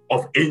camp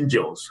of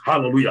angels.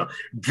 Hallelujah.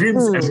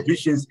 Dreams and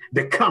visions,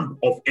 the camp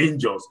of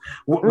angels.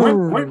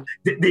 When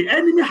the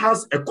enemy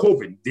has a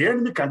coven, the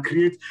enemy can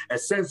create a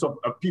sense of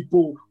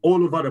people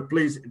all over the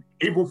place,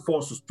 evil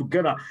forces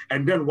together,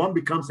 and then one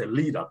becomes a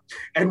leader.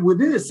 And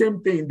within the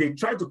same thing, they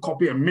try to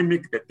copy and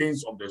mimic the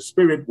things of the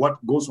spirit, what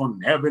goes on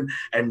in heaven,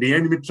 and the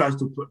enemy tries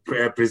to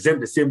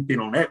present the same thing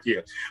on earth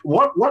here.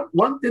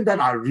 One thing that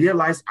I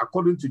realized,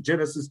 according to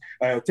Genesis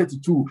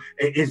 32,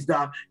 is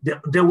that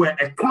there were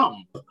a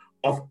camp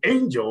of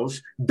angels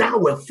that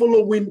were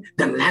following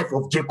the life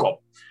of Jacob.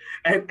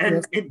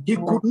 And he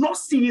could not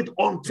see it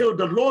until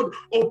the Lord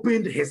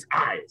opened his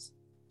eyes.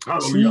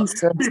 Hallelujah.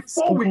 Jesus.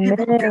 Before we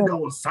even get there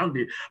on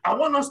Sunday, I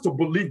want us to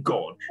believe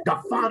God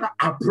that, Father,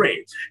 I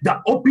pray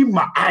that open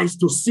my eyes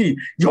to see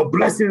your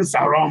blessings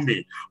around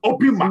me.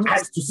 Open my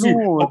eyes to see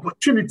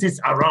opportunities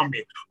around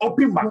me.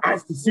 Open my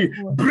eyes to see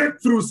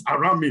breakthroughs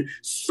around me.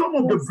 Some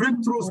of the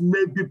breakthroughs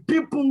may be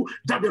people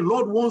that the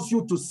Lord wants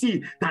you to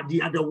see that they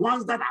are the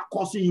ones that are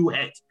causing you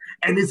hurt.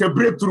 And it's a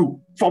breakthrough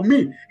for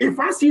me. If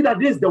I see that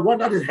this is the one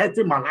that is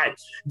hurting my life,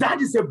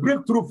 that is a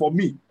breakthrough for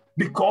me.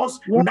 Because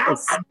now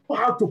I know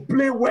how to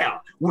play well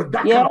with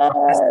that kind of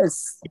person.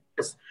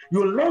 Yes.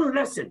 You learn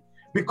lesson.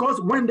 Because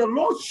when the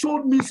Lord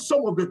showed me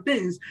some of the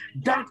things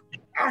that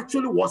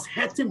actually was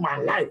hurting my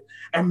life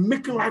and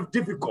making life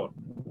difficult,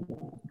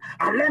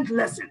 I learned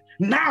lesson.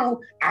 Now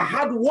I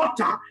had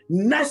water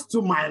next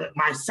to my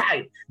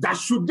side. That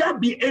should there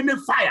be any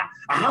fire,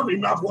 I have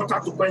enough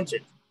water to quench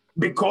it.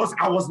 Because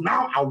I was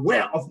now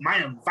aware of my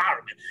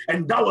environment.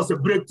 And that was a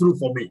breakthrough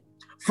for me.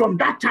 From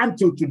that time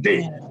till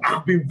today,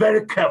 I've been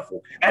very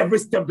careful. Every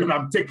step that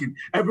I'm taking,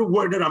 every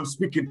word that I'm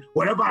speaking,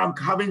 whenever I'm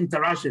having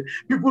interaction,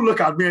 people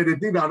look at me and they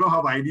think that I don't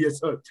have ideas.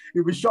 So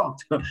you'll be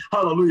shocked.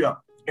 Hallelujah.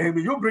 And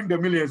you bring the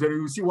millions and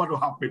you see what will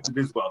happen to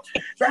this world.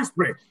 Let's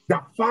pray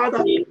that,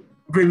 Father,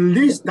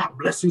 release that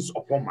blessings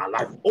upon my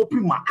life.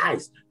 Open my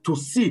eyes to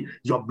see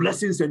your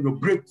blessings and your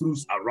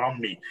breakthroughs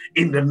around me.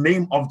 In the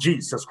name of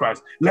Jesus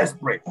Christ. Let's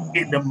pray.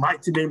 In the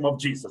mighty name of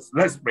Jesus.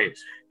 Let's pray.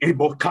 In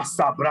the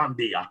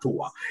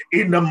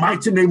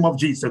mighty name of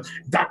Jesus,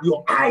 that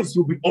your eyes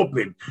will be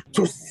open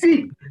to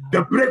see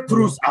the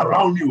breakthroughs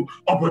around you,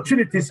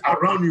 opportunities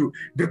around you,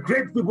 the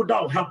great people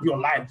that will help your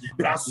life.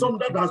 There are some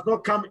that does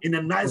not come in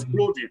a nice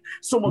clothing.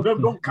 Some of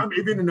them don't come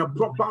even in a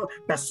proper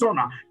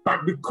persona,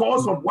 but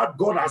because of what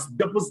God has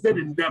deposited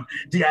in them,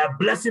 they are a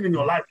blessing in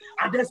your life.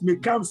 Others may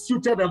come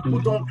suited and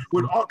put on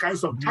with all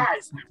kinds of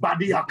ties, but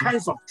they are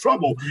kinds of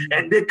trouble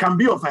and they can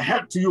be of a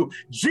help to you.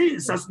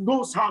 Jesus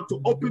knows how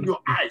to open your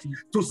eyes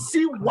to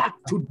see what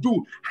to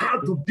do, how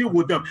to deal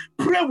with them.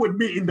 Pray with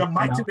me in the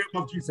mighty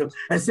name of Jesus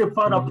and say,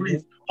 Father,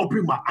 please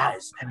open my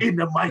eyes in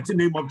the mighty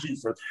name of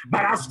Jesus.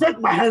 But I stretch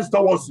my hands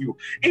towards you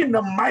in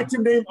the mighty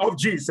name of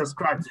Jesus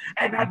Christ.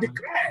 And I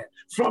declare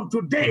from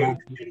today,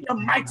 in the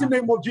mighty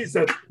name of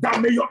Jesus, that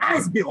may your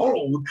eyes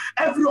behold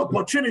every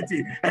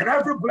opportunity and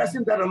every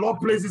blessing that the Lord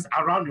places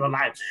around your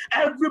life.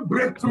 Every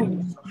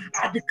breakthrough,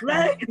 I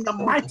declare in the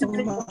mighty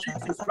name of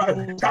Jesus Christ,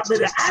 that may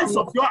the eyes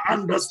of your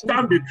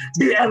understanding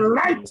be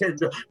enlightened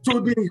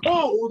to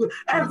behold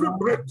every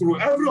breakthrough,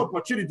 every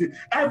opportunity,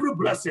 every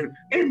blessing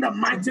in the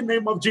mighty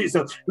name of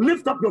Jesus.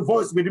 Lift up your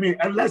voice with me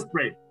and let's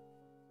pray.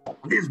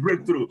 This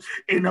breakthrough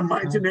in the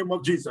mighty name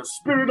of Jesus.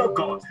 Spirit of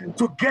God,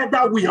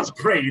 together we have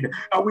prayed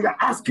and we are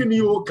asking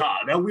you, oh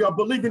God, and we are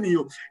believing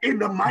you in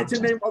the mighty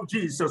name of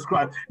Jesus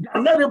Christ.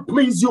 And let it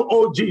please you,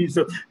 oh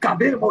Jesus.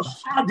 Kademo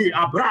shadi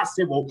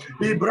abrasemo,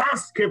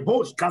 ibraske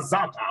bosh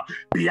kazata,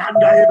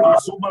 bianda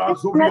ebasumra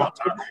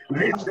zubiata,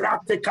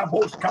 lendrate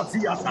kabosh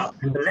kaziata,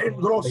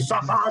 lendro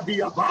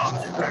sabadi aba,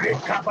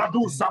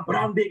 rekabadu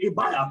sabrande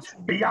ibaya,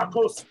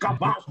 biatos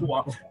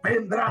kabasua,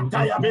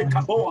 pendrata yabe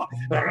kaboa,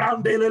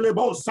 randelele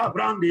bos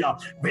Sabrandia,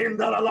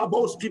 Vendala la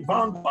Boski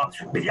Vamba,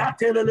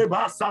 Biatele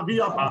Basa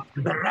Viapa,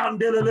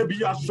 Randele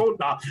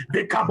Biasonda,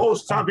 the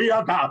Cabos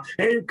Saviata,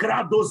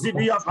 Encrado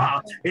Ziviapa,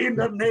 in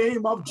the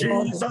name of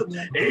Jesus,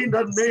 in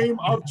the name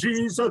of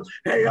Jesus,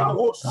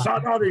 Eaho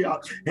Saradia,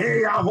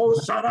 Eaho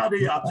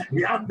Saradia,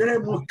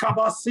 Yandremo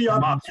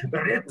Cabasiaba,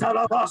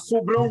 Retalaba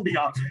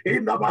Subrondia,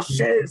 in the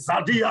Bashe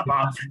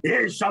Sadiaba,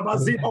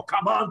 Eshabazimo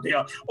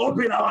Cabandia.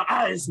 Open our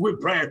eyes, we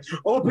pray.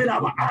 Open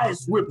our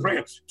eyes, we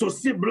pray, to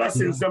see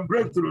blessings and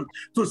breakthroughs breakthrough,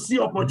 to see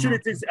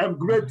opportunities and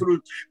breakthrough,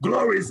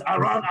 glories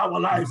around our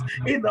lives.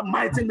 In the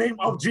mighty name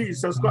of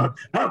Jesus Christ,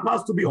 help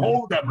us to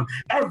behold them.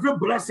 Every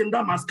blessing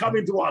that must come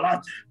into our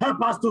lives,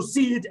 help us to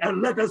see it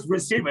and let us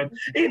receive it.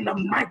 In the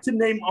mighty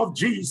name of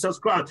Jesus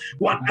Christ,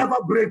 whatever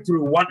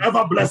breakthrough,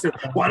 whatever blessing,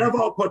 whatever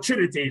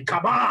opportunity,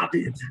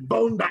 Kabadi,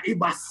 Bonda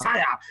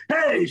Ibasaya,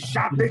 hey,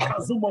 Shade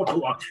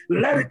Kazumotua,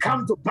 let it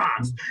come to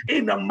pass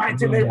in the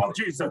mighty name of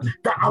Jesus,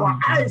 that our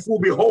eyes will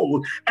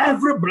behold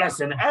every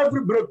blessing,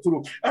 every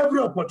breakthrough, every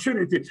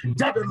opportunity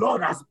that the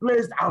Lord has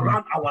placed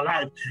around our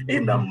life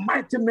in the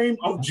mighty name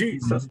of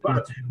Jesus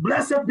Christ.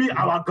 Blessed be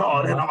our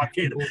God and our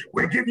King.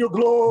 We give you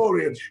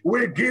glory,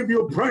 we give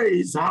you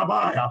praise.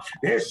 Habaya,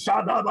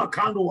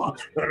 Eshadabakanua,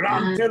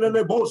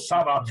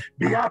 Rantelebosaba,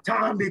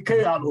 Biatandi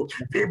Keanu,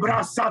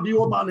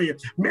 Ibrasadiomani.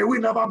 May we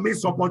never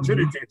miss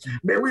opportunity.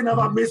 May we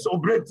never miss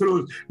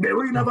breakthroughs. May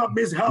we never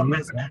miss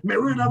helpers. May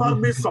we never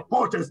miss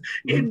supporters.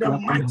 In the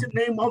mighty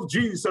name of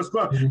Jesus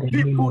Christ,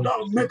 people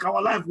that make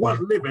our life worth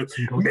living,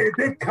 may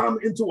they come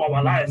into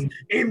our lives.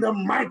 In the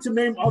mighty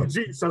name of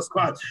Jesus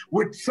Christ,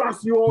 we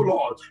trust you, O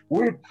Lord.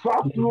 We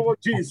trust you, O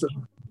Jesus.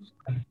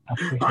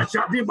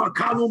 Messiah,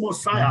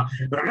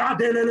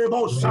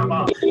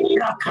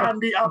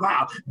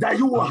 that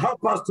you will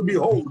help us to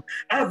behold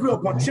every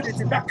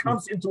opportunity that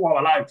comes into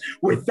our life.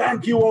 We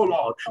thank you, O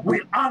Lord.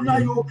 We honor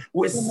you.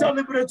 We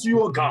celebrate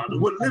you, O God.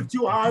 We lift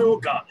you high, O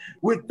God.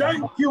 We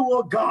thank you,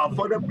 O God,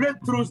 for the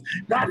breakthroughs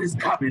that is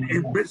coming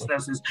in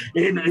businesses,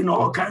 in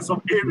all kinds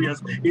of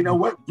areas, in our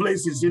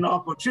workplaces, in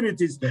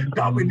opportunities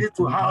that we need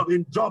to have,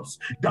 in jobs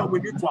that we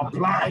need to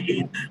apply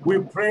in. We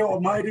pray,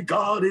 Almighty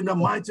God, in the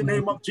mighty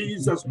name of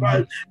Jesus Christ,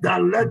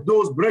 that let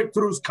those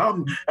breakthroughs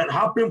come and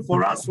happen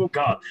for us, oh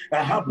God,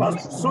 and help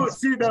us to so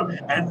see them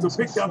and to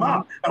pick them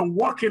up and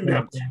walk in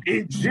them.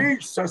 In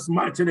Jesus'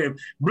 mighty name,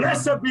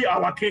 blessed be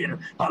our King.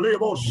 In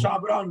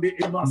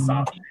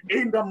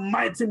the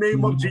mighty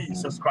name of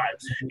Jesus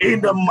Christ.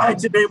 In the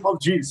mighty name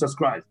of Jesus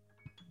Christ.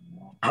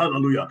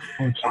 Hallelujah.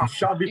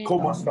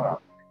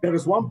 There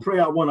is one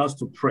prayer I want us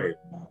to pray.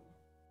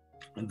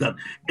 That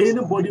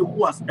anybody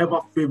who has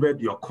ever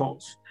favored your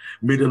cause,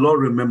 may the Lord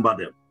remember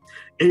them.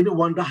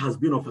 Anyone that has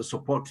been of a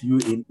support to you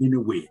in any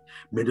way,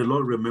 may the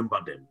Lord remember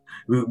them,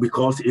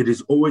 because it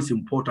is always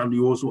important.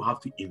 You also have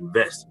to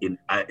invest in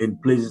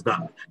places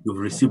that you've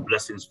received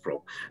blessings from.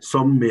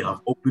 Some may have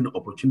opened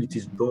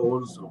opportunities,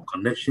 doors, or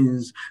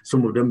connections.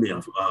 Some of them may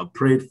have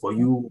prayed for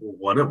you, or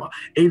whatever.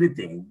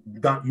 Anything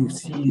that you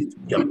see to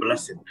be a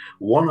blessing.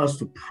 Want us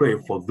to pray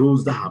for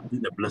those that have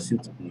been a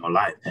blessing in your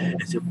life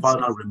and say,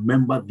 Father,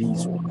 remember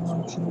these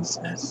ones.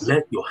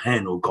 Let your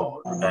hand, oh God,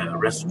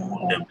 rest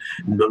on them.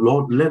 The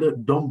Lord, let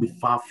it don't be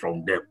far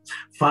from them.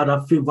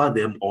 Father, favor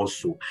them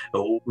also.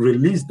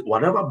 Release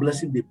whatever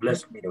blessing they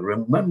bless me.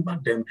 Remember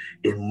them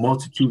in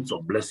multitudes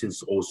of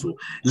blessings also.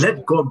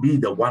 Let God be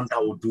the one that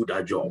will do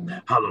that job.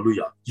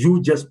 Hallelujah.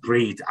 You just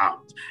pray it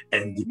out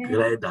and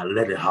declare that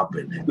let it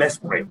happen. Let's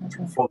pray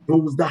for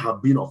those that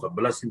have been of a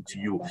blessing to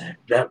you,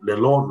 that the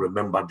Lord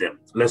remember them.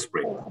 Let's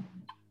pray.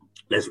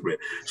 Let's pray.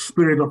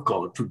 Spirit of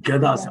God,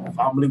 together as a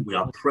family, we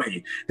are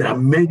praying. There are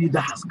many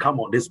that has come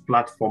on this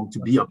platform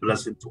to be a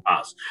blessing to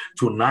us.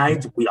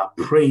 Tonight, we are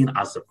praying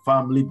as a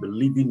family,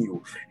 believing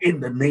you in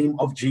the name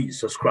of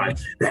Jesus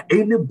Christ, that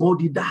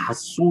anybody that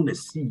has sown a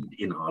seed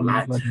in our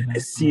lives, a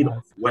seed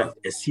of wealth,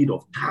 a seed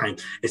of time,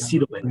 a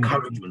seed of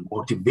encouragement,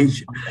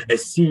 motivation, a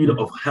seed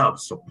of help,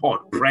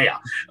 support, prayer,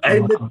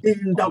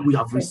 anything that we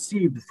have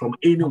received from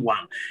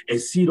anyone, a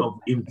seed of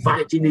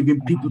inviting even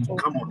people to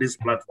come on this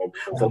platform,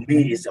 for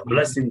me, it's a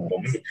blessing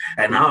for me,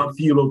 and I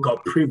feel, oh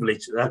God,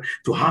 privileged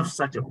to have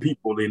such a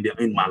people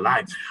in my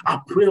life.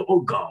 I pray, oh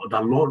God,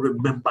 that Lord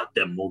remember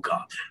them, oh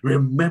God,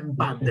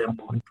 remember them.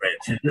 We pray.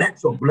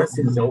 Let your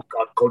blessings, oh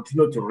God,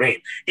 continue to reign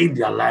in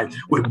their lives.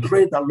 We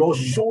pray that Lord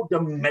show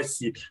them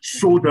mercy,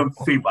 show them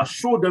favor,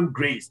 show them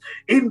grace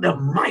in the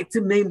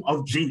mighty name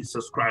of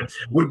Jesus Christ.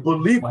 We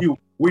believe you.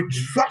 We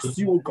trust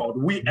you, God.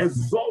 We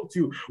exalt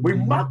you. We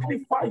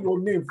magnify your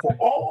name for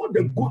all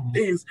the good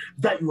things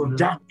that you have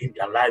done in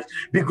their lives.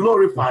 Be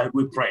glorified,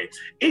 we pray.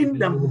 In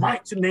the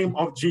mighty name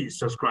of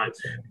Jesus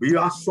Christ. In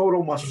the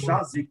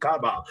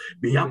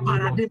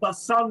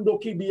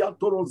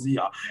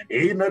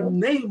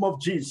name of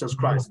Jesus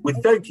Christ, we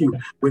thank you.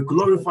 We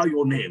glorify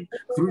your name.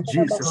 Through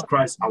Jesus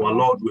Christ, our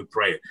Lord, we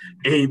pray.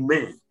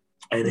 Amen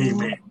and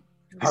amen.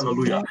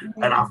 Hallelujah.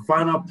 And our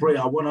final prayer,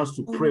 I want us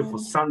to pray for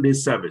Sunday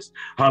service.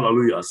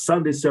 Hallelujah.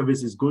 Sunday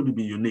service is going to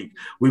be unique.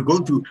 We're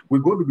going to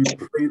be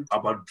praying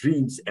about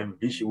dreams and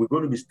visions. We're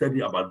going to be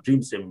studying about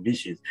dreams and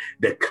visions,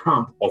 the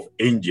camp of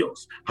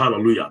angels.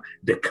 Hallelujah.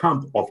 The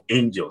camp of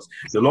angels.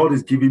 The Lord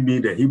is giving me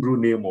the Hebrew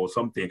name or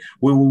something.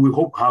 We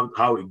hope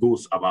how it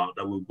goes about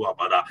that. We'll go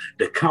about that.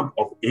 The camp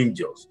of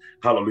angels.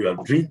 Hallelujah.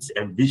 Dreams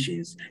and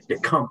visions, the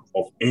camp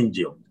of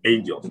angels.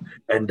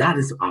 And that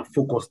is our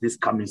focus this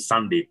coming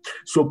Sunday.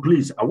 So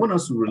please, please, I want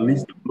us to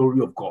release the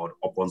glory of God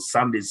upon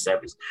Sunday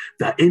service,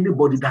 that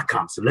anybody that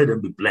comes, let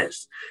them be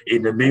blessed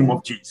in the name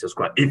of Jesus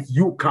Christ. If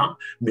you come,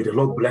 may the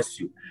Lord bless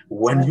you.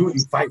 When you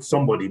invite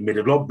somebody, may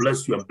the Lord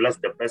bless you and bless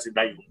the person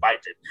that you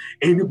invited.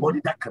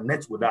 Anybody that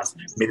connects with us,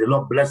 may the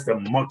Lord bless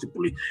them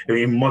multiply,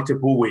 in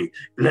multiple ways.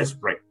 Let's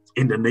pray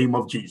in the name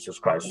of Jesus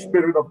Christ.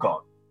 Spirit of God,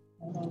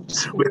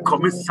 we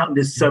commit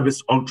Sunday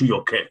service unto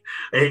your care.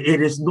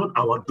 It is not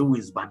our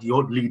doings, but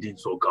your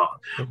leadings, oh God.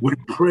 We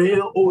pray,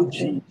 oh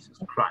Jesus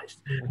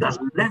Christ, that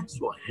let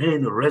your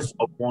hand rest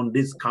upon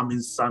this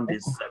coming Sunday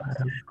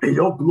service. May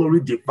your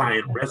glory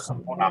divine rest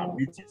upon our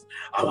meetings,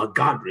 our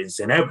gatherings,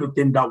 and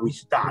everything that we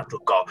start, oh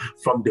God,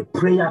 from the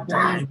prayer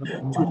time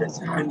to the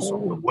times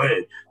of the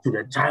word, to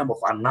the time of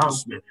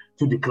announcement,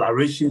 to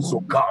declarations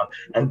of God,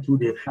 and to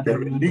the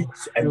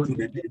release and to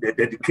the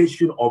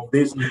dedication of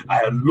these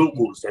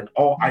logos and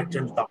all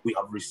items that we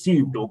have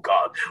received, oh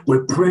God. We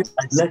pray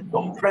and let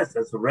your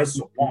presence rest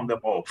upon them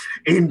all.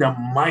 In the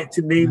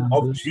mighty name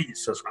of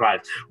Jesus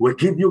Christ, we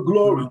give you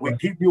glory, we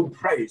give you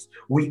praise,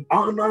 we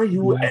honor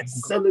you and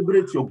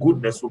celebrate your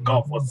goodness, oh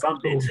God, for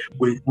Sunday.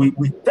 We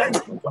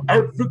thank you for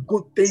every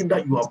good thing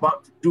that you are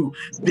about to do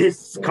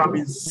this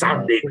coming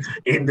Sunday.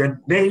 In the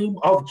name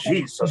of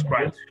Jesus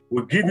Christ,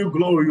 we give you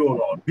glory, O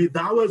Lord. Be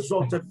thou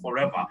exalted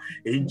forever.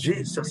 In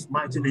Jesus'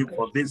 mighty name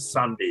for this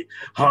Sunday.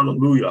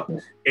 Hallelujah.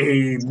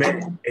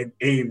 Amen and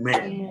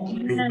amen.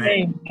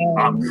 Amen.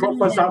 I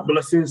prophesy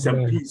blessings and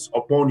peace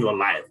upon your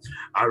life.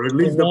 I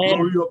release the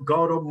glory of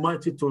God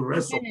Almighty to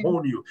rest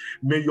upon you.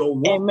 May your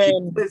walk be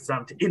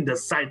pleasant in the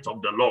sight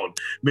of the Lord.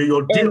 May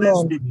your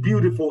dealings be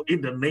beautiful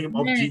in the name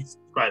of Jesus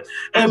Christ.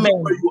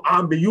 Everywhere you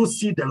are, may you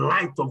see the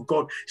light of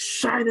God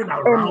shining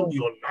around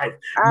your life.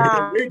 May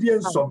the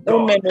radiance of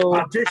God,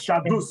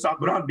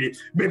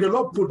 may the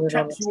Lord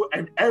protect you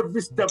and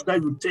every step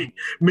that you take.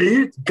 May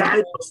it guide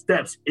your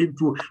steps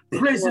into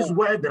places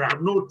where there are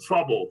no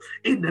trouble.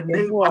 In the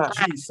name of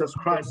Jesus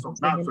Christ of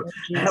Nazareth.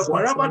 And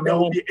wherever there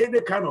will be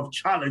any kind of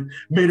challenge,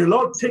 may the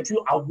Lord take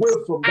you away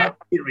from that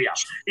area.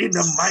 In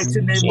the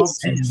mighty name of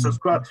Jesus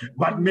Christ.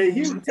 But may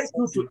He take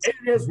you to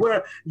areas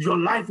where your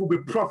life will be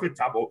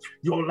profitable.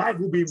 Your life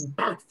will be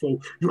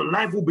impactful. Your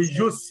life will be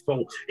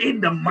useful.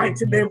 In the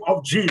mighty name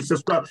of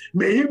Jesus Christ.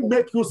 May He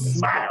make you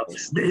smile.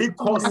 May He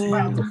cause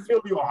smile to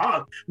fill your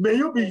heart. May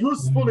you be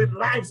useful in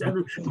lives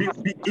and be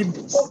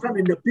important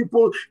in the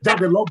people that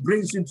the Lord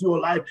brings into your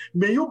life.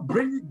 May you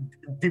bring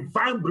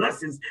divine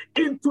blessings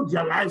into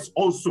their lives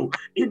also.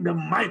 In the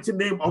mighty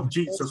name of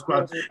Jesus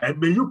Christ. And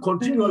may you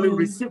continually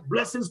receive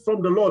blessings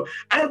from the Lord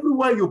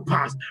everywhere you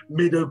pass.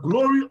 May the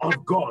glory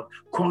of God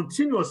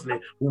continuously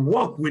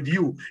walk with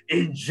you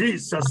in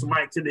Jesus'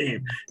 mighty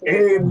name.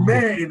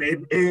 Amen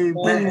and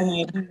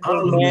amen.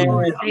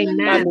 Hallelujah.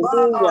 Amen.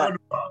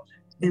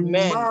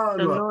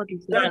 Emmanuel.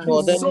 Thank you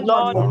so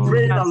much for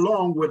praying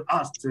along with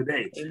us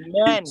today.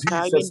 In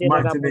Jesus'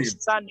 mighty name.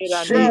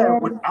 Share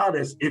with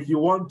others if you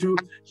want to.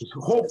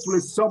 Hopefully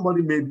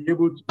somebody may be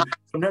able to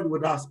connect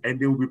with us and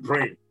they will be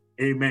praying.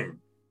 Amen.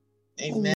 Amen.